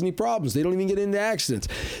never cause any problems. They don't even get into accidents.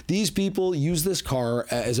 These people use this car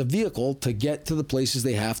as a vehicle to get to the places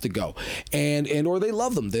they have to go, or they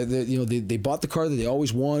love them. They bought the car that they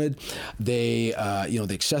always wanted. They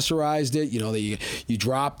accessorized it. You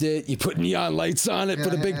dropped it. You put neon lights on it.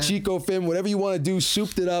 Put a big Chico fin. Whatever you want to do,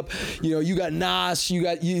 souped it up. You got NOS. You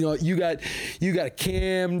got a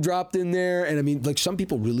cam dropped in there. And I mean, some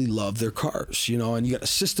people really love their cars. And you got a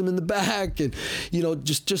system in the back. And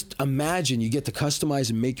just imagine you get to customize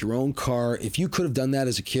and make your own car. If you could have done that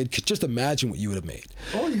as a kid, just imagine what you would have made.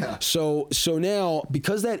 Oh yeah. So now,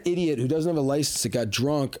 because that idiot who doesn't have a license that got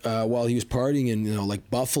drunk while he was partying in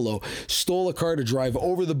Buffalo stole a car to drive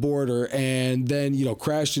over the border and then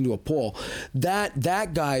crashed into a pole,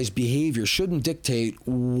 that guy's behavior shouldn't dictate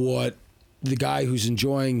what the guy who's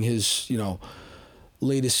enjoying his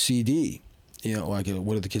latest CD. What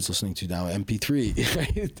are the kids listening to now? MP3,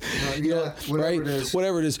 right? Whatever it is.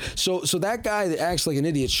 Whatever it is. So that guy that acts like an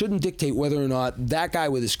idiot shouldn't dictate whether or not that guy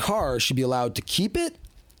with his car should be allowed to keep it.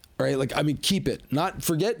 Right? Keep it. Not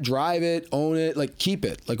forget, drive it, own it, keep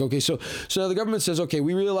it. Okay, so now the government says, okay,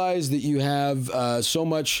 we realize that you have so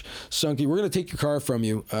much sunky. We're going to take your car from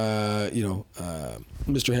you,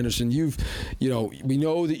 Mr. Henderson. We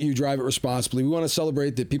know that you drive it responsibly. We want to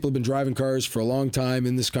celebrate that people have been driving cars for a long time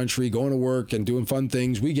in this country, going to work and doing fun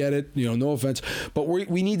things. We get it, no offense, but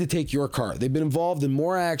we need to take your car. They've been involved in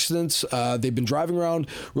more accidents. They've been driving around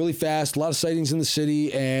really fast, a lot of sightings in the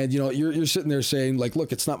city, and you're sitting there saying,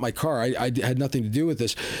 look, it's not my car. I had nothing to do with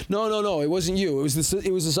this. No, it wasn't you. It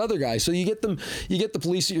was this other guy. So you get the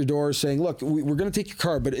police at your door saying, look, we're going to take your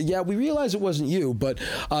car, but we realize it wasn't you, but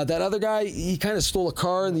that other guy, he kind of stole a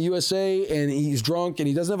car in the USA, and he's drunk and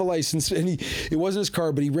he doesn't have a license, and it wasn't his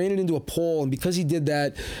car, but he ran it into a pole, and because he did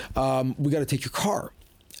that, we got to take your car.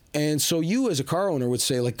 And so you as a car owner would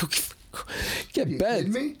say, get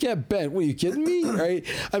bent. Get bent. What, are you kidding me? Right?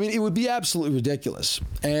 I mean, it would be absolutely ridiculous.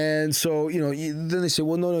 And so, then they say,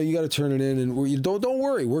 well, no, you got to turn it in, and don't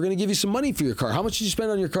worry, we're going to give you some money for your car. How much did you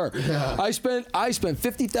spend on your car? Yeah. I spent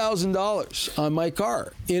 $50,000 on my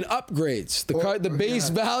car in upgrades. The base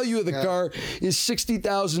value of the car is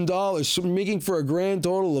 $60,000, so making for a grand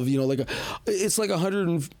total of it's like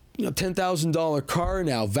 $10,000 car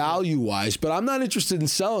now, value-wise, but I'm not interested in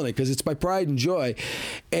selling it because it's my pride and joy.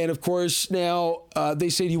 And of course, now they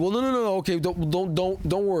say to you, well, no, okay, don't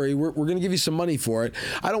worry, we're going to give you some money for it.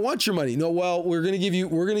 I don't want your money. No, well, we're going to give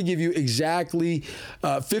you exactly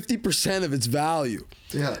 50% of its value.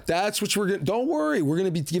 Yeah, that's what we're going. Don't worry, we're going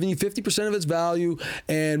to be giving you 50% of its value.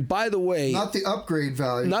 And by the way, not the upgrade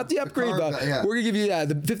value. Not the upgrade value. We're going to give you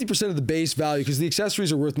the 50% of the base value because the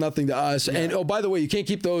accessories are worth nothing to us. Yeah. And by the way, you can't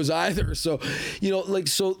keep those either. So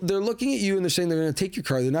so they're looking at you and they're saying they're going to take your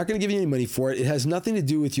car. They're not going to give you any money for it. It has nothing to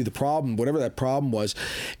do with you. The problem, whatever that problem was,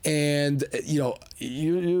 and you're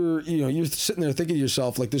sitting there thinking to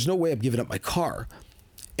yourself, there's no way I'm giving up my car.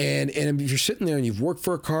 And if you're sitting there and you've worked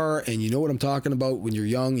for a car and you know what I'm talking about when you're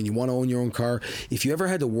young and you want to own your own car, if you ever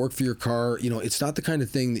had to work for your car, it's not the kind of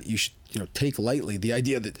thing that you should take lightly. The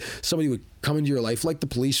idea that somebody would come into your life like the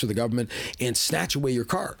police or the government and snatch away your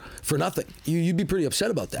car for nothing. You'd be pretty upset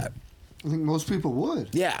about that. I think most people would.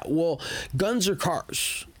 Yeah, well, guns are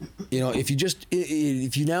cars.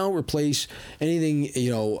 If you now replace anything,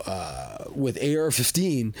 with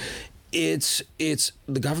AR-15, it's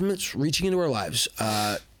the government's reaching into our lives.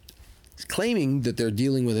 claiming that they're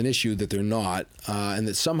dealing with an issue that they're not, and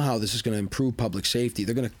that somehow this is going to improve public safety.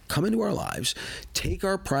 They're going to come into our lives, take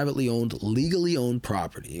our privately owned, legally owned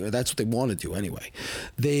property, or that's what they want to do anyway.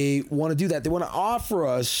 They want to do that. They want to offer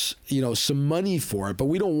us, some money for it, but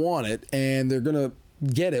we don't want it, and they're going to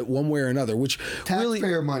get it one way or another, which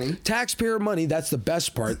taxpayer money. That's the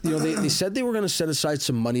best part. They said they were going to set aside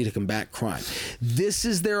some money to combat crime. This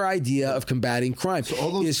is their idea of combating crime. So all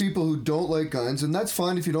those people who don't like guns, and that's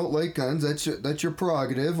fine if you don't like guns, that's your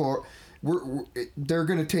prerogative, or they're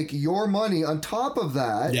going to take your money on top of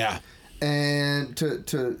that. Yeah. And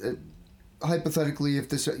to hypothetically, if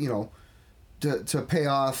this, to pay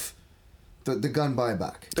off the gun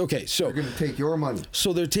buyback. Okay, so they're going to take your money.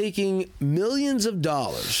 So they're taking millions of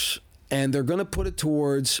dollars and they're going to put it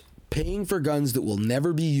towards paying for guns that will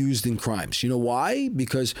never be used in crimes. You know why?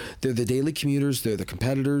 Because they're the daily commuters, they're the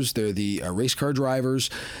competitors, they're the race car drivers.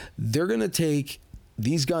 They're going to take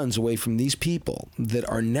these guns away from these people that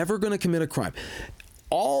are never going to commit a crime.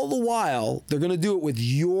 All the while, they're going to do it with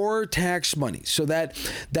your tax money. So that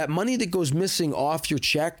money that goes missing off your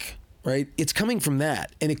check, right? It's coming from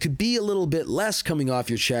that. And it could be a little bit less coming off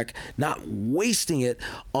your check, not wasting it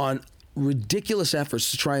on ridiculous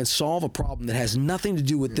efforts to try and solve a problem that has nothing to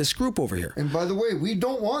do with this group over here. And by the way, we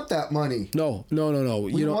don't want that money. No.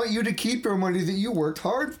 We want you to keep your money that you worked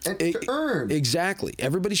hard to earn. Exactly.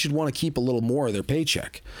 Everybody should want to keep a little more of their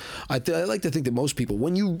paycheck. I like to think that most people,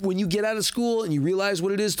 when you get out of school and you realize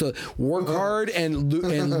what it is to work hard and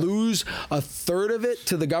lose a third of it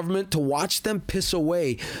to the government to watch them piss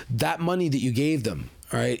away that money that you gave them,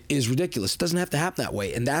 all right, is ridiculous. It doesn't have to happen that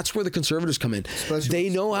way. And that's where the conservatives come in. They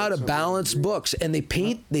know how to balance books, and they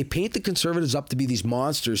paint the conservatives up to be these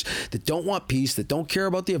monsters that don't want peace, that don't care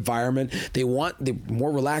about the environment. They want the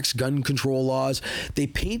more relaxed gun control laws. They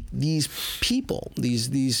paint these people,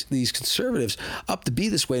 these conservatives up to be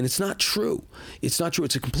this way, and it's not true. It's not true.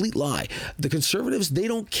 It's a complete lie. The conservatives, they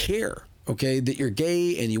don't care. Okay, that you're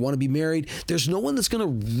gay and you want to be married. There's no one that's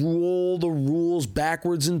going to roll the rules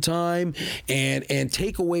backwards in time and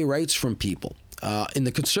take away rights from people in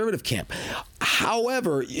the conservative camp.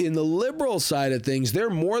 However, in the liberal side of things,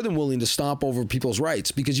 they're more than willing to stomp over people's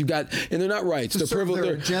rights because you've got, and they're not rights, they're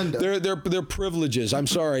privileges. I'm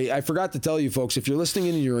sorry, I forgot to tell you folks, if you're listening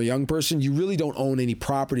in and you're a young person, you really don't own any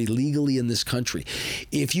property legally in this country.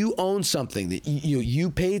 If you own something that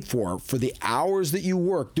you paid for the hours that you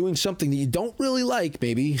work, doing something that you don't really like,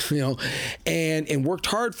 maybe, and worked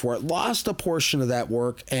hard for it, lost a portion of that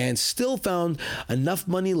work, and still found enough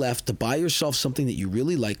money left to buy yourself something that you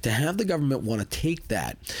really like, to have the government want to take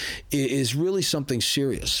that is really something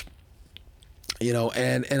serious.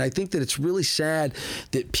 And I think that it's really sad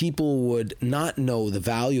that people would not know the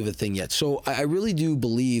value of a thing yet. So I really do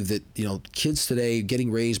believe that, kids today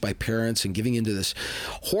getting raised by parents and giving into this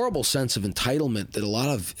horrible sense of entitlement that a lot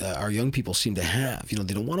of our young people seem to have.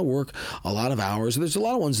 They don't want to work a lot of hours. There's a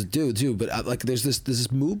lot of ones that do, but there's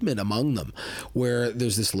this movement among them where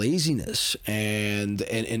there's this laziness and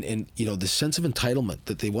this sense of entitlement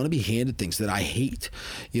that they want to be handed things that I hate,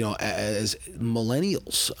 as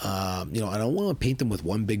millennials. I don't want to paint them with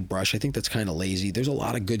one big brush. I think that's kind of lazy. There's a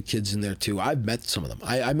lot of good kids in there too. I've met some of them.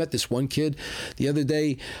 I met this one kid the other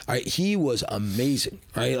day. He was amazing,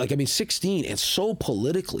 right? 16 and so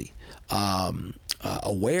politically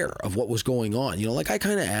aware of what was going on. I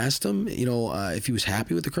kind of asked him, if he was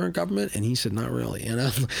happy with the current government, and he said, not really. And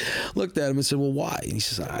I looked at him and said, well, why? And he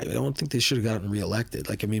says, I don't think they should have gotten reelected.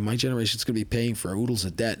 My generation's going to be paying for oodles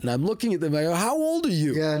of debt. And I'm looking at them, I go, how old are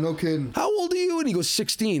you? Yeah, no kidding. How old are you? And he goes,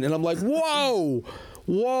 16. And I'm like, whoa,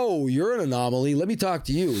 you're an anomaly. Let me talk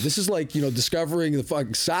to you. This is like, discovering the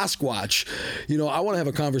fucking Sasquatch. I want to have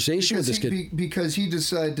a conversation with this kid. Because he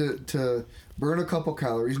decided to burn a couple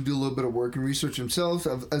calories and do a little bit of work and research himself,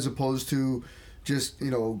 as opposed to just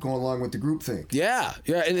going along with the group thing. Yeah,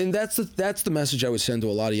 and that's the message I would send to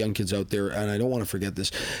a lot of young kids out there, and I don't want to forget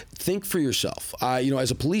this. Think for yourself.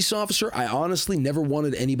 As a police officer, I honestly never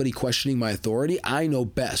wanted anybody questioning my authority. I know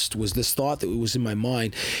best was this thought that was in my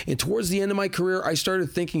mind, and towards the end of my career, I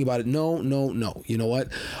started thinking about it. No. You know what?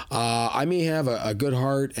 I may have a good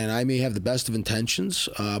heart, and I may have the best of intentions,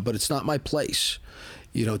 but it's not my place.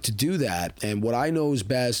 To do that. And what I know is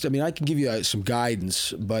best, I can give you some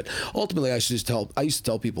guidance, but ultimately I used to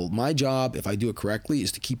tell people, my job, if I do it correctly,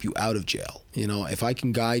 is to keep you out of jail. If I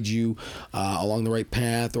can guide you along the right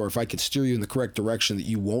path, or if I can steer you in the correct direction that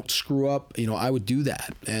you won't screw up, I would do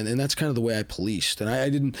that. And that's kind of the way I policed. And I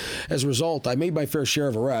didn't, as a result, I made my fair share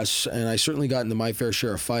of arrests, and I certainly got into my fair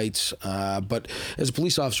share of fights. But as a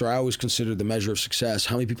police officer, I always considered the measure of success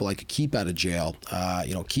how many people I could keep out of jail,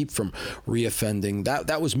 keep from reoffending.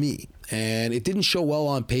 That was me. And it didn't show well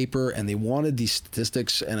on paper, and they wanted these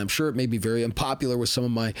statistics, and I'm sure it may be very unpopular with some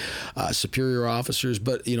of my superior officers,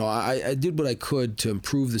 but, I did what I could to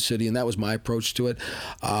improve the city, and that was my approach to it.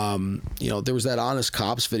 There was that Honest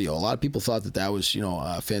Cops video. A lot of people thought that was,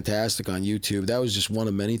 fantastic on YouTube. That was just one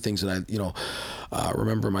of many things that I,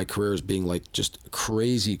 remember in my career as being like just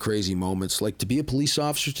crazy, crazy moments. Like, to be a police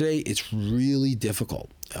officer today, it's really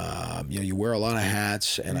difficult. You wear a lot of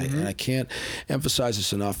hats, and I can't emphasize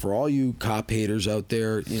this enough for all you cop haters out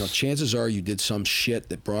there. Chances are you did some shit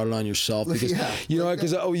that brought it on yourself because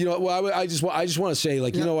I just want to say,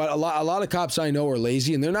 like, you know what, a lot of cops I know are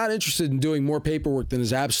lazy, and they're not interested in doing more paperwork than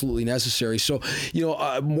is absolutely necessary. So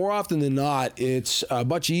more often than not, it's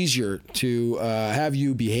much easier to have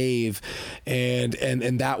you behave, and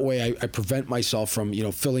that way I prevent myself from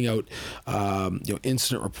filling out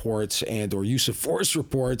incident reports and or use of force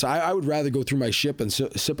reports. I would rather go through my ship and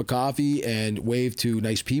sip a coffee and wave to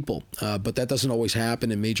nice people. But that doesn't always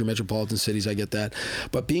happen in major metropolitan cities. I get that.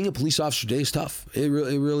 But being a police officer today is tough. It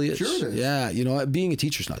really is. Sure it is. Yeah. Being a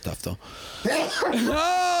teacher's not tough, though.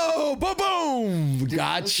 No! Boom!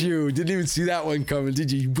 Got you. Didn't even see that one coming,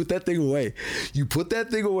 did you? You put that thing away. You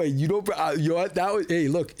don't, you know what? Hey,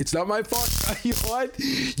 look, it's not my fault. You know what?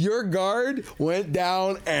 Your guard went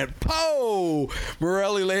down and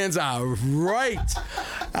Morelli lands out right.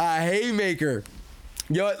 Haymaker.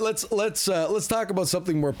 Let's talk about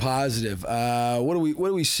something more positive. What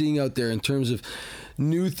are we seeing out there in terms of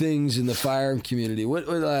new things in the firearm community? What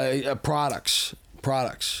products?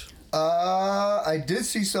 I did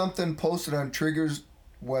see something posted on Trigger's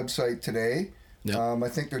website today. Yep. I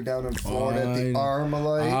think they're down in Florida at the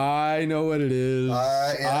Armalite. I know what it is.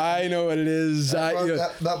 I know what it is.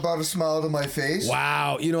 That brought a smile to my face.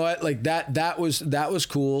 Wow. You know what? Like that was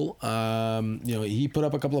cool. He put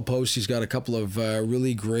up a couple of posts. He's got a couple of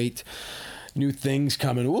really great new things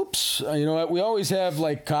coming. Whoops. You know what? We always have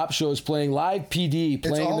like cop shows playing live PD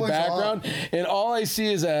playing in the background. And all I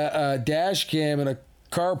see is a dash cam and a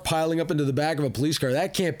car piling up into the back of a police car.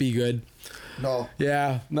 That can't be good. No.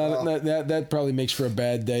 Yeah, that probably makes for a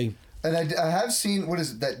bad day. And I have seen, what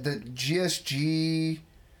is it, the GSG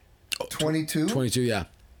 22? 22, yeah.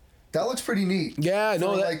 That looks pretty neat. Yeah,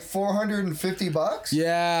 for like $450.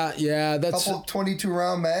 Yeah, that's couple 22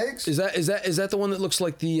 round mags. Is that the one that looks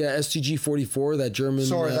like the STG 44, that German?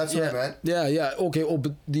 Sorry, that's what I meant. Yeah. Okay. Oh,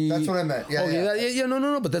 but that's what I meant. Yeah. Okay, yeah.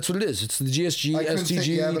 No. But that's what it is. It's the GSG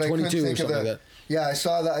STG 22 or something like that. Yeah, I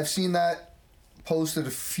saw that. I've seen that posted in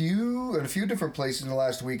a few different places in the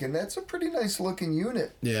last week, and that's a pretty nice looking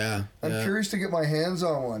unit. Yeah, I'm curious to get my hands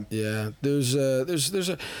on one. Yeah, there's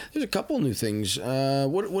a couple new things.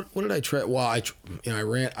 What did I try? Well, I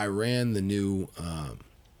ran the new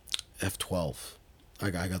F12. I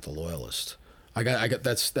got the Loyalist. I got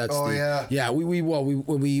that's yeah. When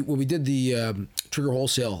we did the Trigger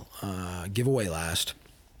Wholesale giveaway last,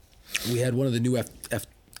 we had one of the new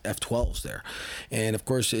F12s there, and of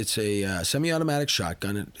course it's a semi-automatic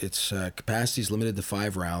shotgun. Its capacity is limited to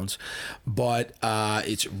 5 rounds, but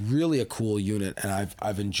it's really a cool unit, and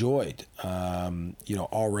I've enjoyed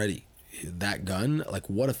already that gun. Like,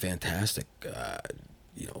 what a fantastic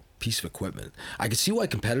piece of equipment. I can see why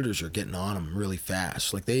competitors are getting on them really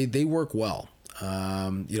fast. Like, they work well.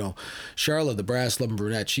 Charlotte, the brass loving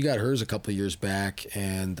brunette, she got hers a couple of years back,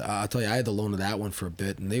 and I'll tell you, I had the loan of that one for a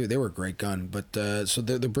bit, and they were a great gun. But so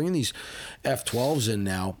they're bringing these F12s in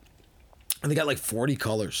now, and they got like 40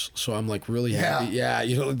 colors. So I'm like really happy. Yeah,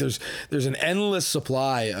 there's an endless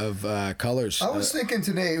supply of colors. I was thinking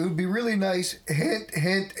today it would be really nice. Hint,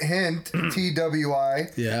 TWI.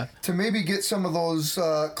 Yeah. To maybe get some of those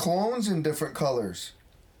clones in different colors.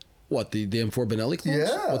 What, the M4 Benelli clones?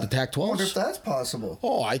 Yeah. What, the TAC 12s? I wonder if that's possible.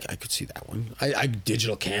 Oh, I could see that one. I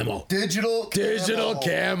digital camo. Digital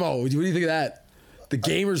camo. What do you think of that? The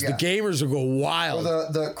gamers will go wild. Or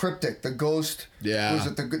the cryptic, the ghost. Yeah. Was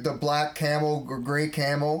it the black camo or gray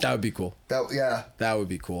camo? That would be cool. That would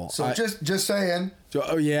be cool. So just saying. So,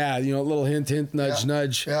 a little hint,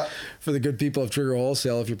 nudge for the good people of Trigger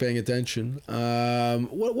Wholesale if you're paying attention.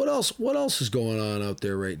 What else is going on out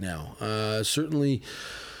there right now? Certainly.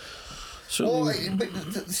 Well,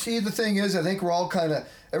 but see, the thing is, I think we're all kind of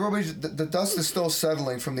the dust is still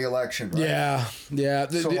settling from the election, right? Yeah.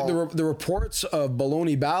 The reports of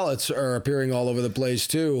baloney ballots are appearing all over the place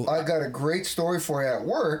too. I got a great story for you at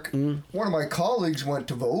work. One of my colleagues went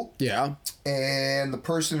to vote. Yeah. And the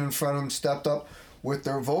person in front of him stepped up with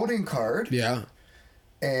their voting card. Yeah.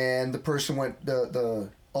 And the person the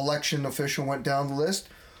election official went down the list.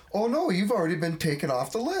 Oh no, you've already been taken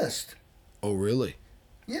off the list. Oh really?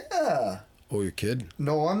 Yeah. Oh, you're kidding?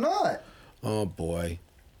 No, I'm not. Oh boy,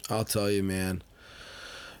 I'll tell you, man.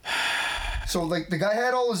 So like the guy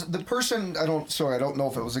had all his the person I don't know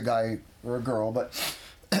if it was a guy or a girl, but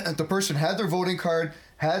the person had their voting card,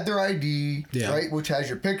 had their ID, right, which has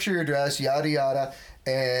your picture, your address, yada yada,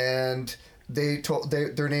 and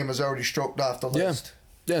their name was already stroked off the list.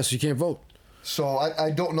 Yeah, so you can't vote. So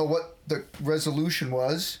I don't know what the resolution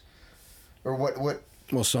was, or what.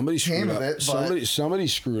 Well, somebody screwed up. Somebody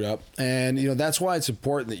screwed up, and that's why it's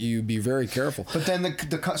important that you be very careful. But then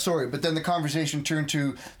the conversation turned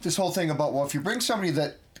to this whole thing about, well, if you bring somebody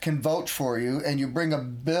that can vouch for you and you bring a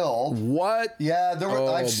bill. What? Yeah,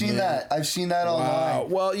 I've seen that. I've seen that online.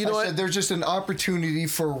 Well, what? There's just an opportunity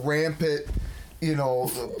for rampant.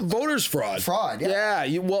 Voters fraud.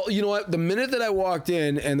 Yeah. Well, you know what? The minute that I walked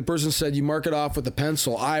in and the person said you mark it off with a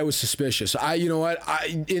pencil, I was suspicious.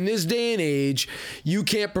 In this day and age, you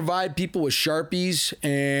can't provide people with Sharpies,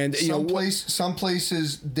 and some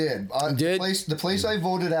places did. The place I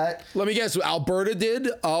voted at. Let me guess. Alberta did.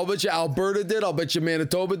 I'll bet you Alberta did. I'll bet you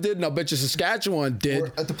Manitoba did, and I'll bet you Saskatchewan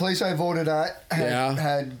did. At the place I voted at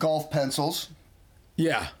had golf pencils.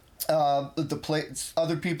 Yeah.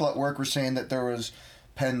 Other people at work were saying that there was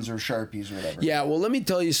pens or Sharpies or whatever. Yeah, well, let me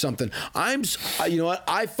tell you something. I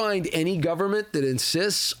find any government that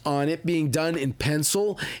insists on it being done in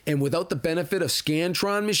pencil and without the benefit of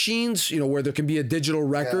Scantron machines, where there can be a digital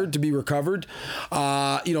record to be recovered,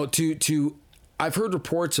 I've heard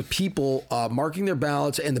reports of people marking their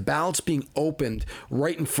ballots and the ballots being opened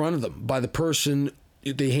right in front of them by the person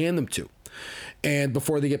they hand them to, and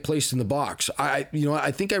before they get placed in the box. I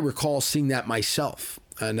think I recall seeing that myself.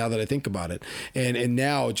 Now that I think about it, and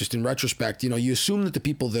now just in retrospect, you assume that the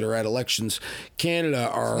people that are at Elections Canada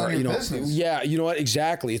are, business. Yeah, you know what,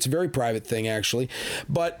 exactly. It's a very private thing, actually.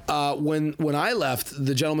 But when I left,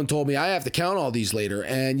 the gentleman told me I have to count all these later,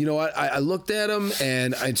 and you know what, I looked at him,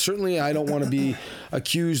 and I don't want to be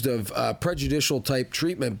accused of prejudicial type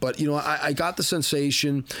treatment, but I got the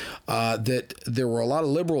sensation that there were a lot of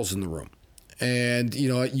liberals in the room. And,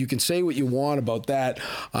 you can say what you want about that.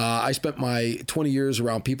 I spent my 20 years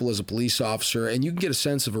around people as a police officer, and you can get a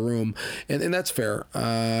sense of a room, and that's fair.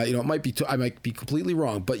 It might be I might be completely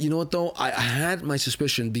wrong, but you know what, though? I had my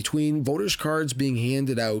suspicion between voters' cards being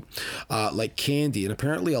handed out like candy, and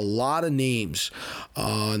apparently a lot of names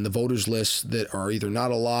on the voters' list that are either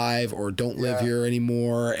not alive or don't live here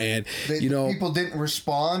anymore. And, people didn't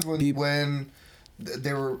respond when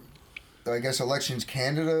they were, I guess, Elections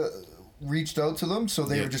Canada reached out to them, so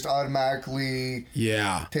they were just automatically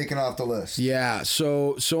taken off the list. Yeah.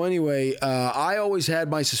 So anyway, I always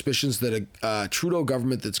had my suspicions that a Trudeau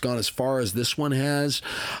government that's gone as far as this one has,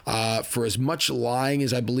 for as much lying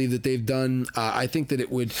as I believe that they've done, I think that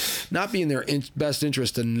it would not be in their best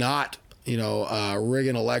interest to not rig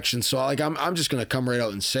an election. So I'm just going to come right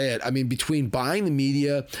out and say it. I mean, between buying the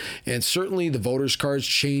media and certainly the voters cards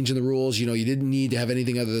changing the rules, you didn't need to have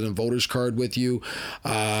anything other than a voters card with you,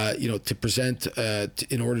 to present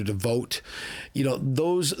in order to vote.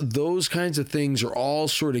 Those kinds of things are all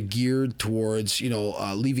sort of geared towards,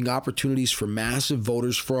 leaving opportunities for massive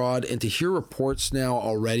voters fraud. And to hear reports now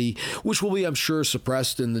already, which will be, I'm sure,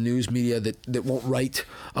 suppressed in the news media that won't write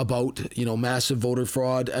about, massive voter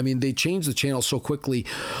fraud. I mean, they changed the channel so quickly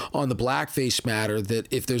on the blackface matter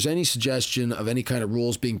that if there's any suggestion of any kind of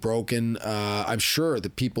rules being broken, I'm sure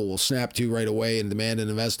that people will snap to right away and demand an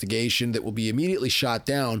investigation that will be immediately shot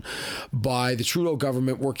down by the Trudeau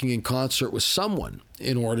government working in concert with someone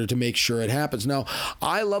in order to make sure it happens. Now,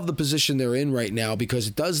 I love the position they're in right now because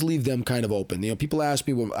it does leave them kind of open. People ask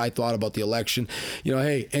me what I thought about the election.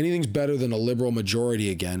 Hey, anything's better than a liberal majority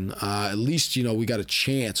again. At least, we got a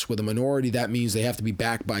chance. With a minority, that means they have to be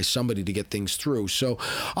backed by somebody to get things through. So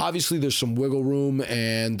obviously there's some wiggle room,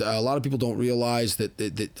 and a lot of people don't realize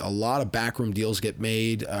that a lot of backroom deals get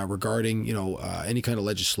made regarding, any kind of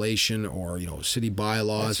legislation or, city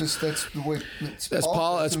bylaws. That's the way. That's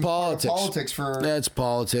politics. Politics for. That's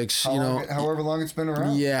politics, however long it's been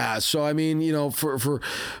around. Yeah, so I mean,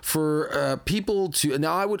 for people to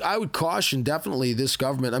now, I would caution definitely this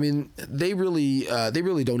government. I mean, they really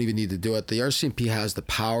don't even need to do it. The RCMP has the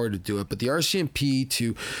power to do it, but the RCMP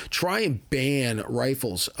to try and ban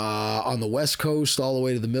rifles on the West Coast all the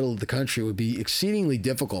way to the middle of the country would be exceedingly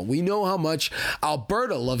difficult. We know how much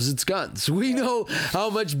Alberta loves its guns. We know how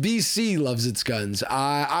much BC loves its guns.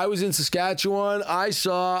 I was in Saskatchewan. I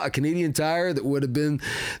saw a Canadian Tire that would have been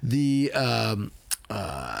the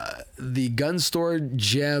gun store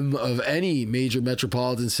gem of any major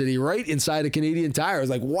metropolitan city right inside a Canadian Tire. I was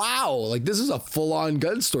like, wow, like this is a full-on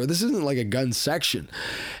gun store. This isn't like a gun section.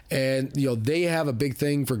 And, they have a big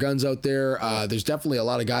thing for guns out there. There's definitely a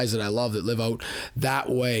lot of guys that I love that live out that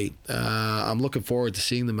way. I'm looking forward to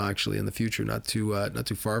seeing them actually in the future, not too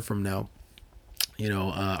far from now.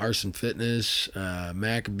 Arson Fitness,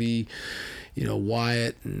 Maccabee,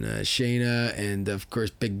 Wyatt and Shayna, and of course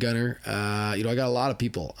Big Gunner. I got a lot of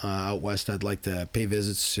people out west I'd like to pay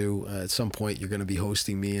visits to. At some point, you're going to be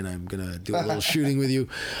hosting me, and I'm going to do a little shooting with you.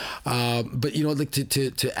 But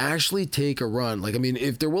to actually take a run,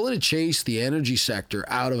 if they're willing to chase the energy sector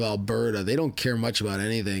out of Alberta, they don't care much about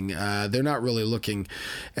anything. They're not really looking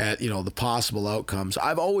at the possible outcomes.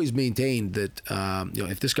 I've always maintained that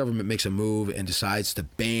if this government makes a move and decides to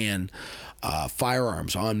ban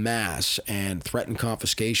firearms en masse and threaten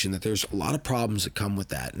confiscation, that there's a lot of problems that come with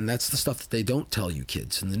that. And that's the stuff that they don't tell you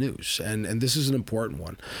kids in the news. And this is an important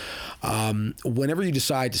one. Whenever you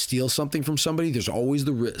decide to steal something from somebody, there's always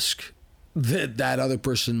the risk that other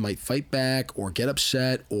person might fight back or get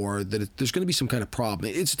upset, or that there's going to be some kind of problem.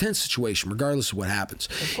 It's a tense situation, regardless of what happens.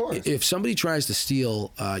 Of course. If somebody tries to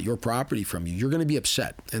steal your property from you, you're going to be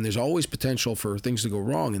upset, and there's always potential for things to go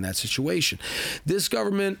wrong in that situation. This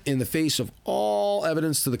government, in the face of all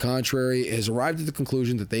evidence to the contrary, has arrived at the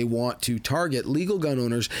conclusion that they want to target legal gun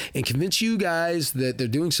owners and convince you guys that they're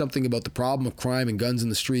doing something about the problem of crime and guns in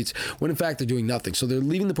the streets, when in fact they're doing nothing. So they're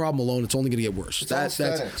leaving the problem alone. It's only going to get worse. It's all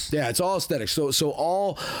aesthetics. It's all aesthetics. So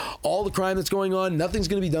all the crime that's going on, nothing's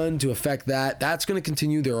going to be done to affect that. That's going to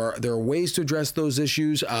continue. There are ways to address those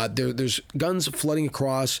issues. There's guns flooding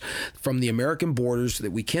across from the American borders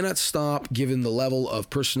that we cannot stop, given the level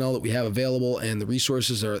of personnel that we have available and the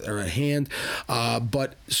resources are at hand.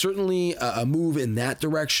 But certainly a move in that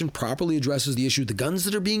direction properly addresses the issue. The guns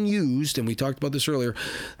that are being used, and we talked about this earlier,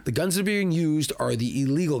 the guns that are being used are the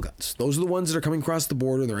illegal guns. Those are the ones that are coming across the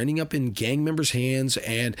border. They're ending up in gang members' hands,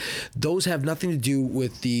 and those have nothing to do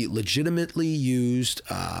with the legitimately used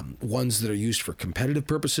ones that are used for competitive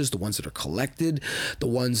purposes, the ones that are collected, the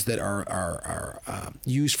ones that are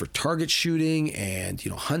used for target shooting and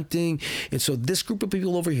hunting. And so this group of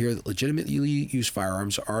people over here that legitimately use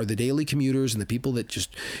firearms are the daily commuters and the people that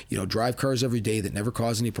just drive cars every day that never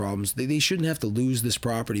cause any problems. They shouldn't have to lose this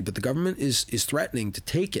property, but the government is threatening to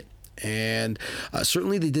take it. And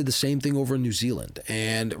certainly they did the same thing over in New Zealand.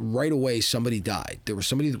 And right away, somebody died. There was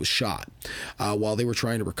somebody that was shot while they were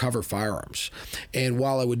trying to recover firearms. And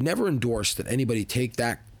while I would never endorse that anybody take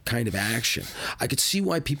that kind of action, I could see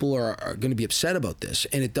why people are going to be upset about this,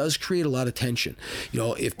 and it does create a lot of tension.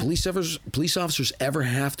 If police officers ever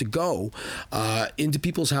have to go into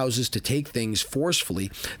people's houses to take things forcefully,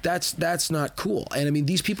 that's not cool. And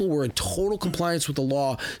these people were in total compliance with the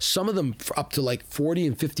law, some of them for up to like 40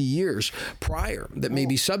 and 50 years prior, that may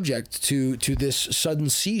be subject to this sudden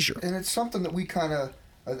seizure. And it's something that we kind of,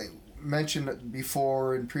 I think, mentioned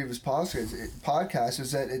before in previous podcasts,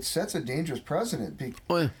 is that it sets a dangerous precedent.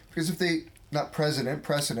 Because if they, not precedent,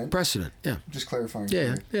 yeah. Just clarifying.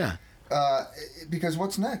 Yeah. Because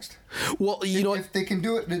what's next? Well, if they can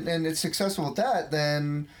do it and it's successful with that,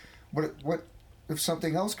 then what if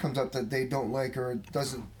something else comes up that they don't like or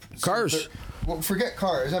doesn't? Cars. Well, forget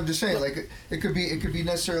cars. I'm just saying, like it could be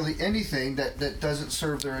necessarily anything that doesn't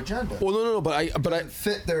serve their agenda. Well, no, but I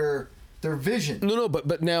fit their vision. No,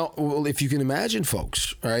 but now, if you can imagine,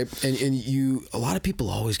 folks, right, and a lot of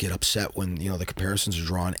people always get upset when the comparisons are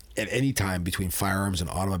drawn at any time between firearms and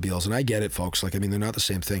automobiles, and I get it, folks. They're not the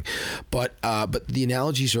same thing, but the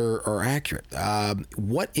analogies are accurate.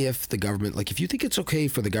 What if the government, if you think it's okay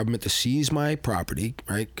for the government to seize my property,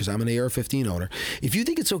 right? Because I'm an AR-15 owner. If you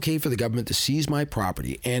think it's okay for the government to seize my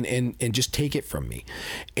property and just take it from me,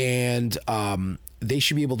 and they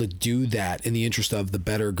should be able to do that in the interest of the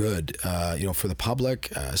better good, for the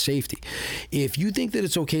public safety. If you think that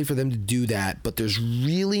it's okay for them to do that, but there's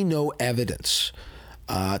really no evidence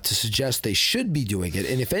to suggest they should be doing it,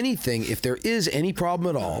 and if anything, if there is any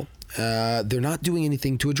problem at all, they're not doing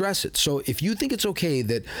anything to address it. So if you think it's okay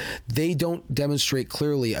that they don't demonstrate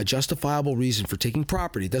clearly a justifiable reason for taking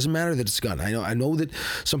property, it doesn't matter that it's a gun. I know that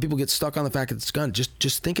some people get stuck on the fact that it's a gun.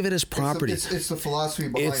 Just think of it as property. It's the philosophy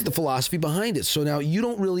behind it. It's the philosophy behind it. So now you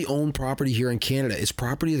don't really own property here in Canada. It's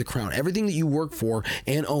property of the Crown. Everything that you work for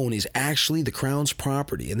and own is actually the Crown's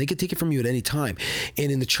property, and they can take it from you at any time. And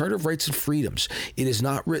in the Charter of Rights and Freedoms, it is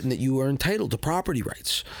not written that you are entitled to property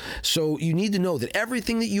rights. So you need to know that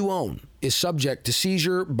everything that you own is subject to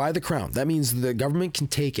seizure by the Crown. That means the government can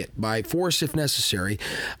take it by force if necessary,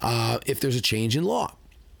 if there's a change in law.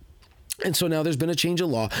 And so now there's been a change of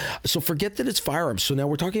law. So forget that it's firearms. So now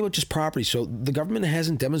we're talking about just property. So the government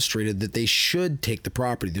hasn't demonstrated that they should take the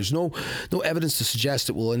property. There's no evidence to suggest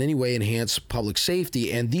it will in any way enhance public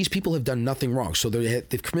safety. And these people have done nothing wrong. So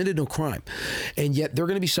they've committed no crime. And yet they're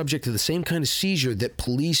going to be subject to the same kind of seizure that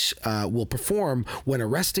police will perform when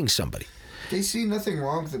arresting somebody. They see nothing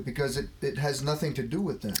wrong with it because it has nothing to do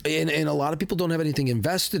with them. And a lot of people don't have anything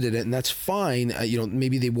invested in it, and that's fine.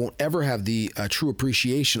 Maybe they won't ever have the true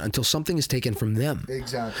appreciation until something is taken from them.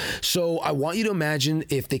 Exactly. So I want you to imagine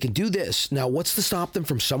if they can do this. Now, what's to stop them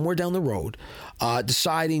from somewhere down the road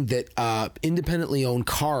deciding that independently owned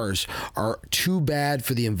cars are too bad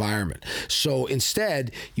for the environment? So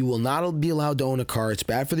instead, you will not be allowed to own a car. It's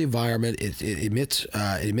bad for the environment. It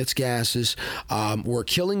emits gases. We're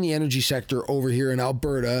killing the energy sector over here in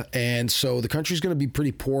Alberta, and so the country's going to be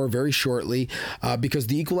pretty poor very shortly because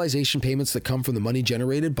the equalization payments that come from the money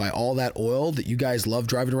generated by all that oil that you guys love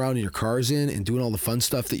driving around in your cars in and doing all the fun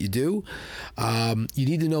stuff that you do, you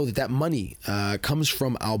need to know that money comes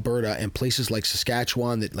from Alberta and places like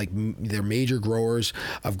Saskatchewan that they're major growers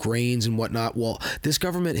of grains and whatnot. Well, this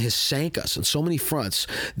government has sank us on so many fronts.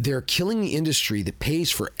 They're killing the industry that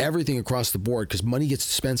pays for everything across the board because money gets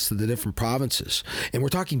dispensed to the different provinces, and we're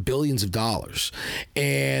talking billions of dollars,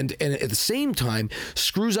 and at the same time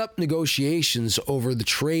screws up negotiations over the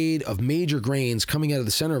trade of major grains coming out of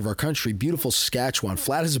the center of our country, beautiful Saskatchewan,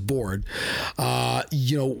 flat as a board.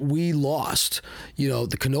 We lost,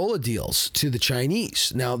 the canola deals to the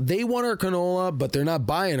Chinese. Now they want our canola, but they're not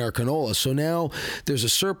buying our canola. So now there's a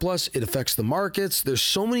surplus. It affects the markets. There's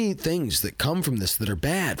so many things that come from this that are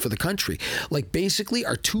bad for the country. Like basically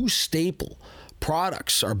our two staple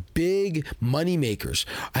products, our big money makers,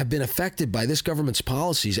 have been affected by this government's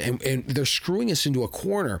policies, and they're screwing us into a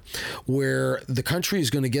corner where the country is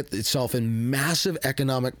going to get itself in massive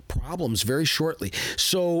economic problems very shortly.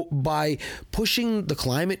 So by pushing the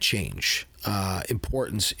climate change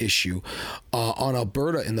importance issue on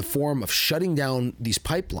Alberta in the form of shutting down these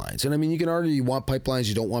pipelines. And I mean, you can argue you want pipelines,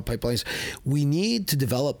 you don't want pipelines. We need to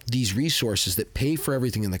develop these resources that pay for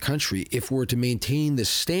everything in the country if we're to maintain this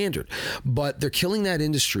standard. But they're killing that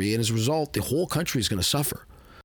industry, and as a result, the whole country is going to suffer.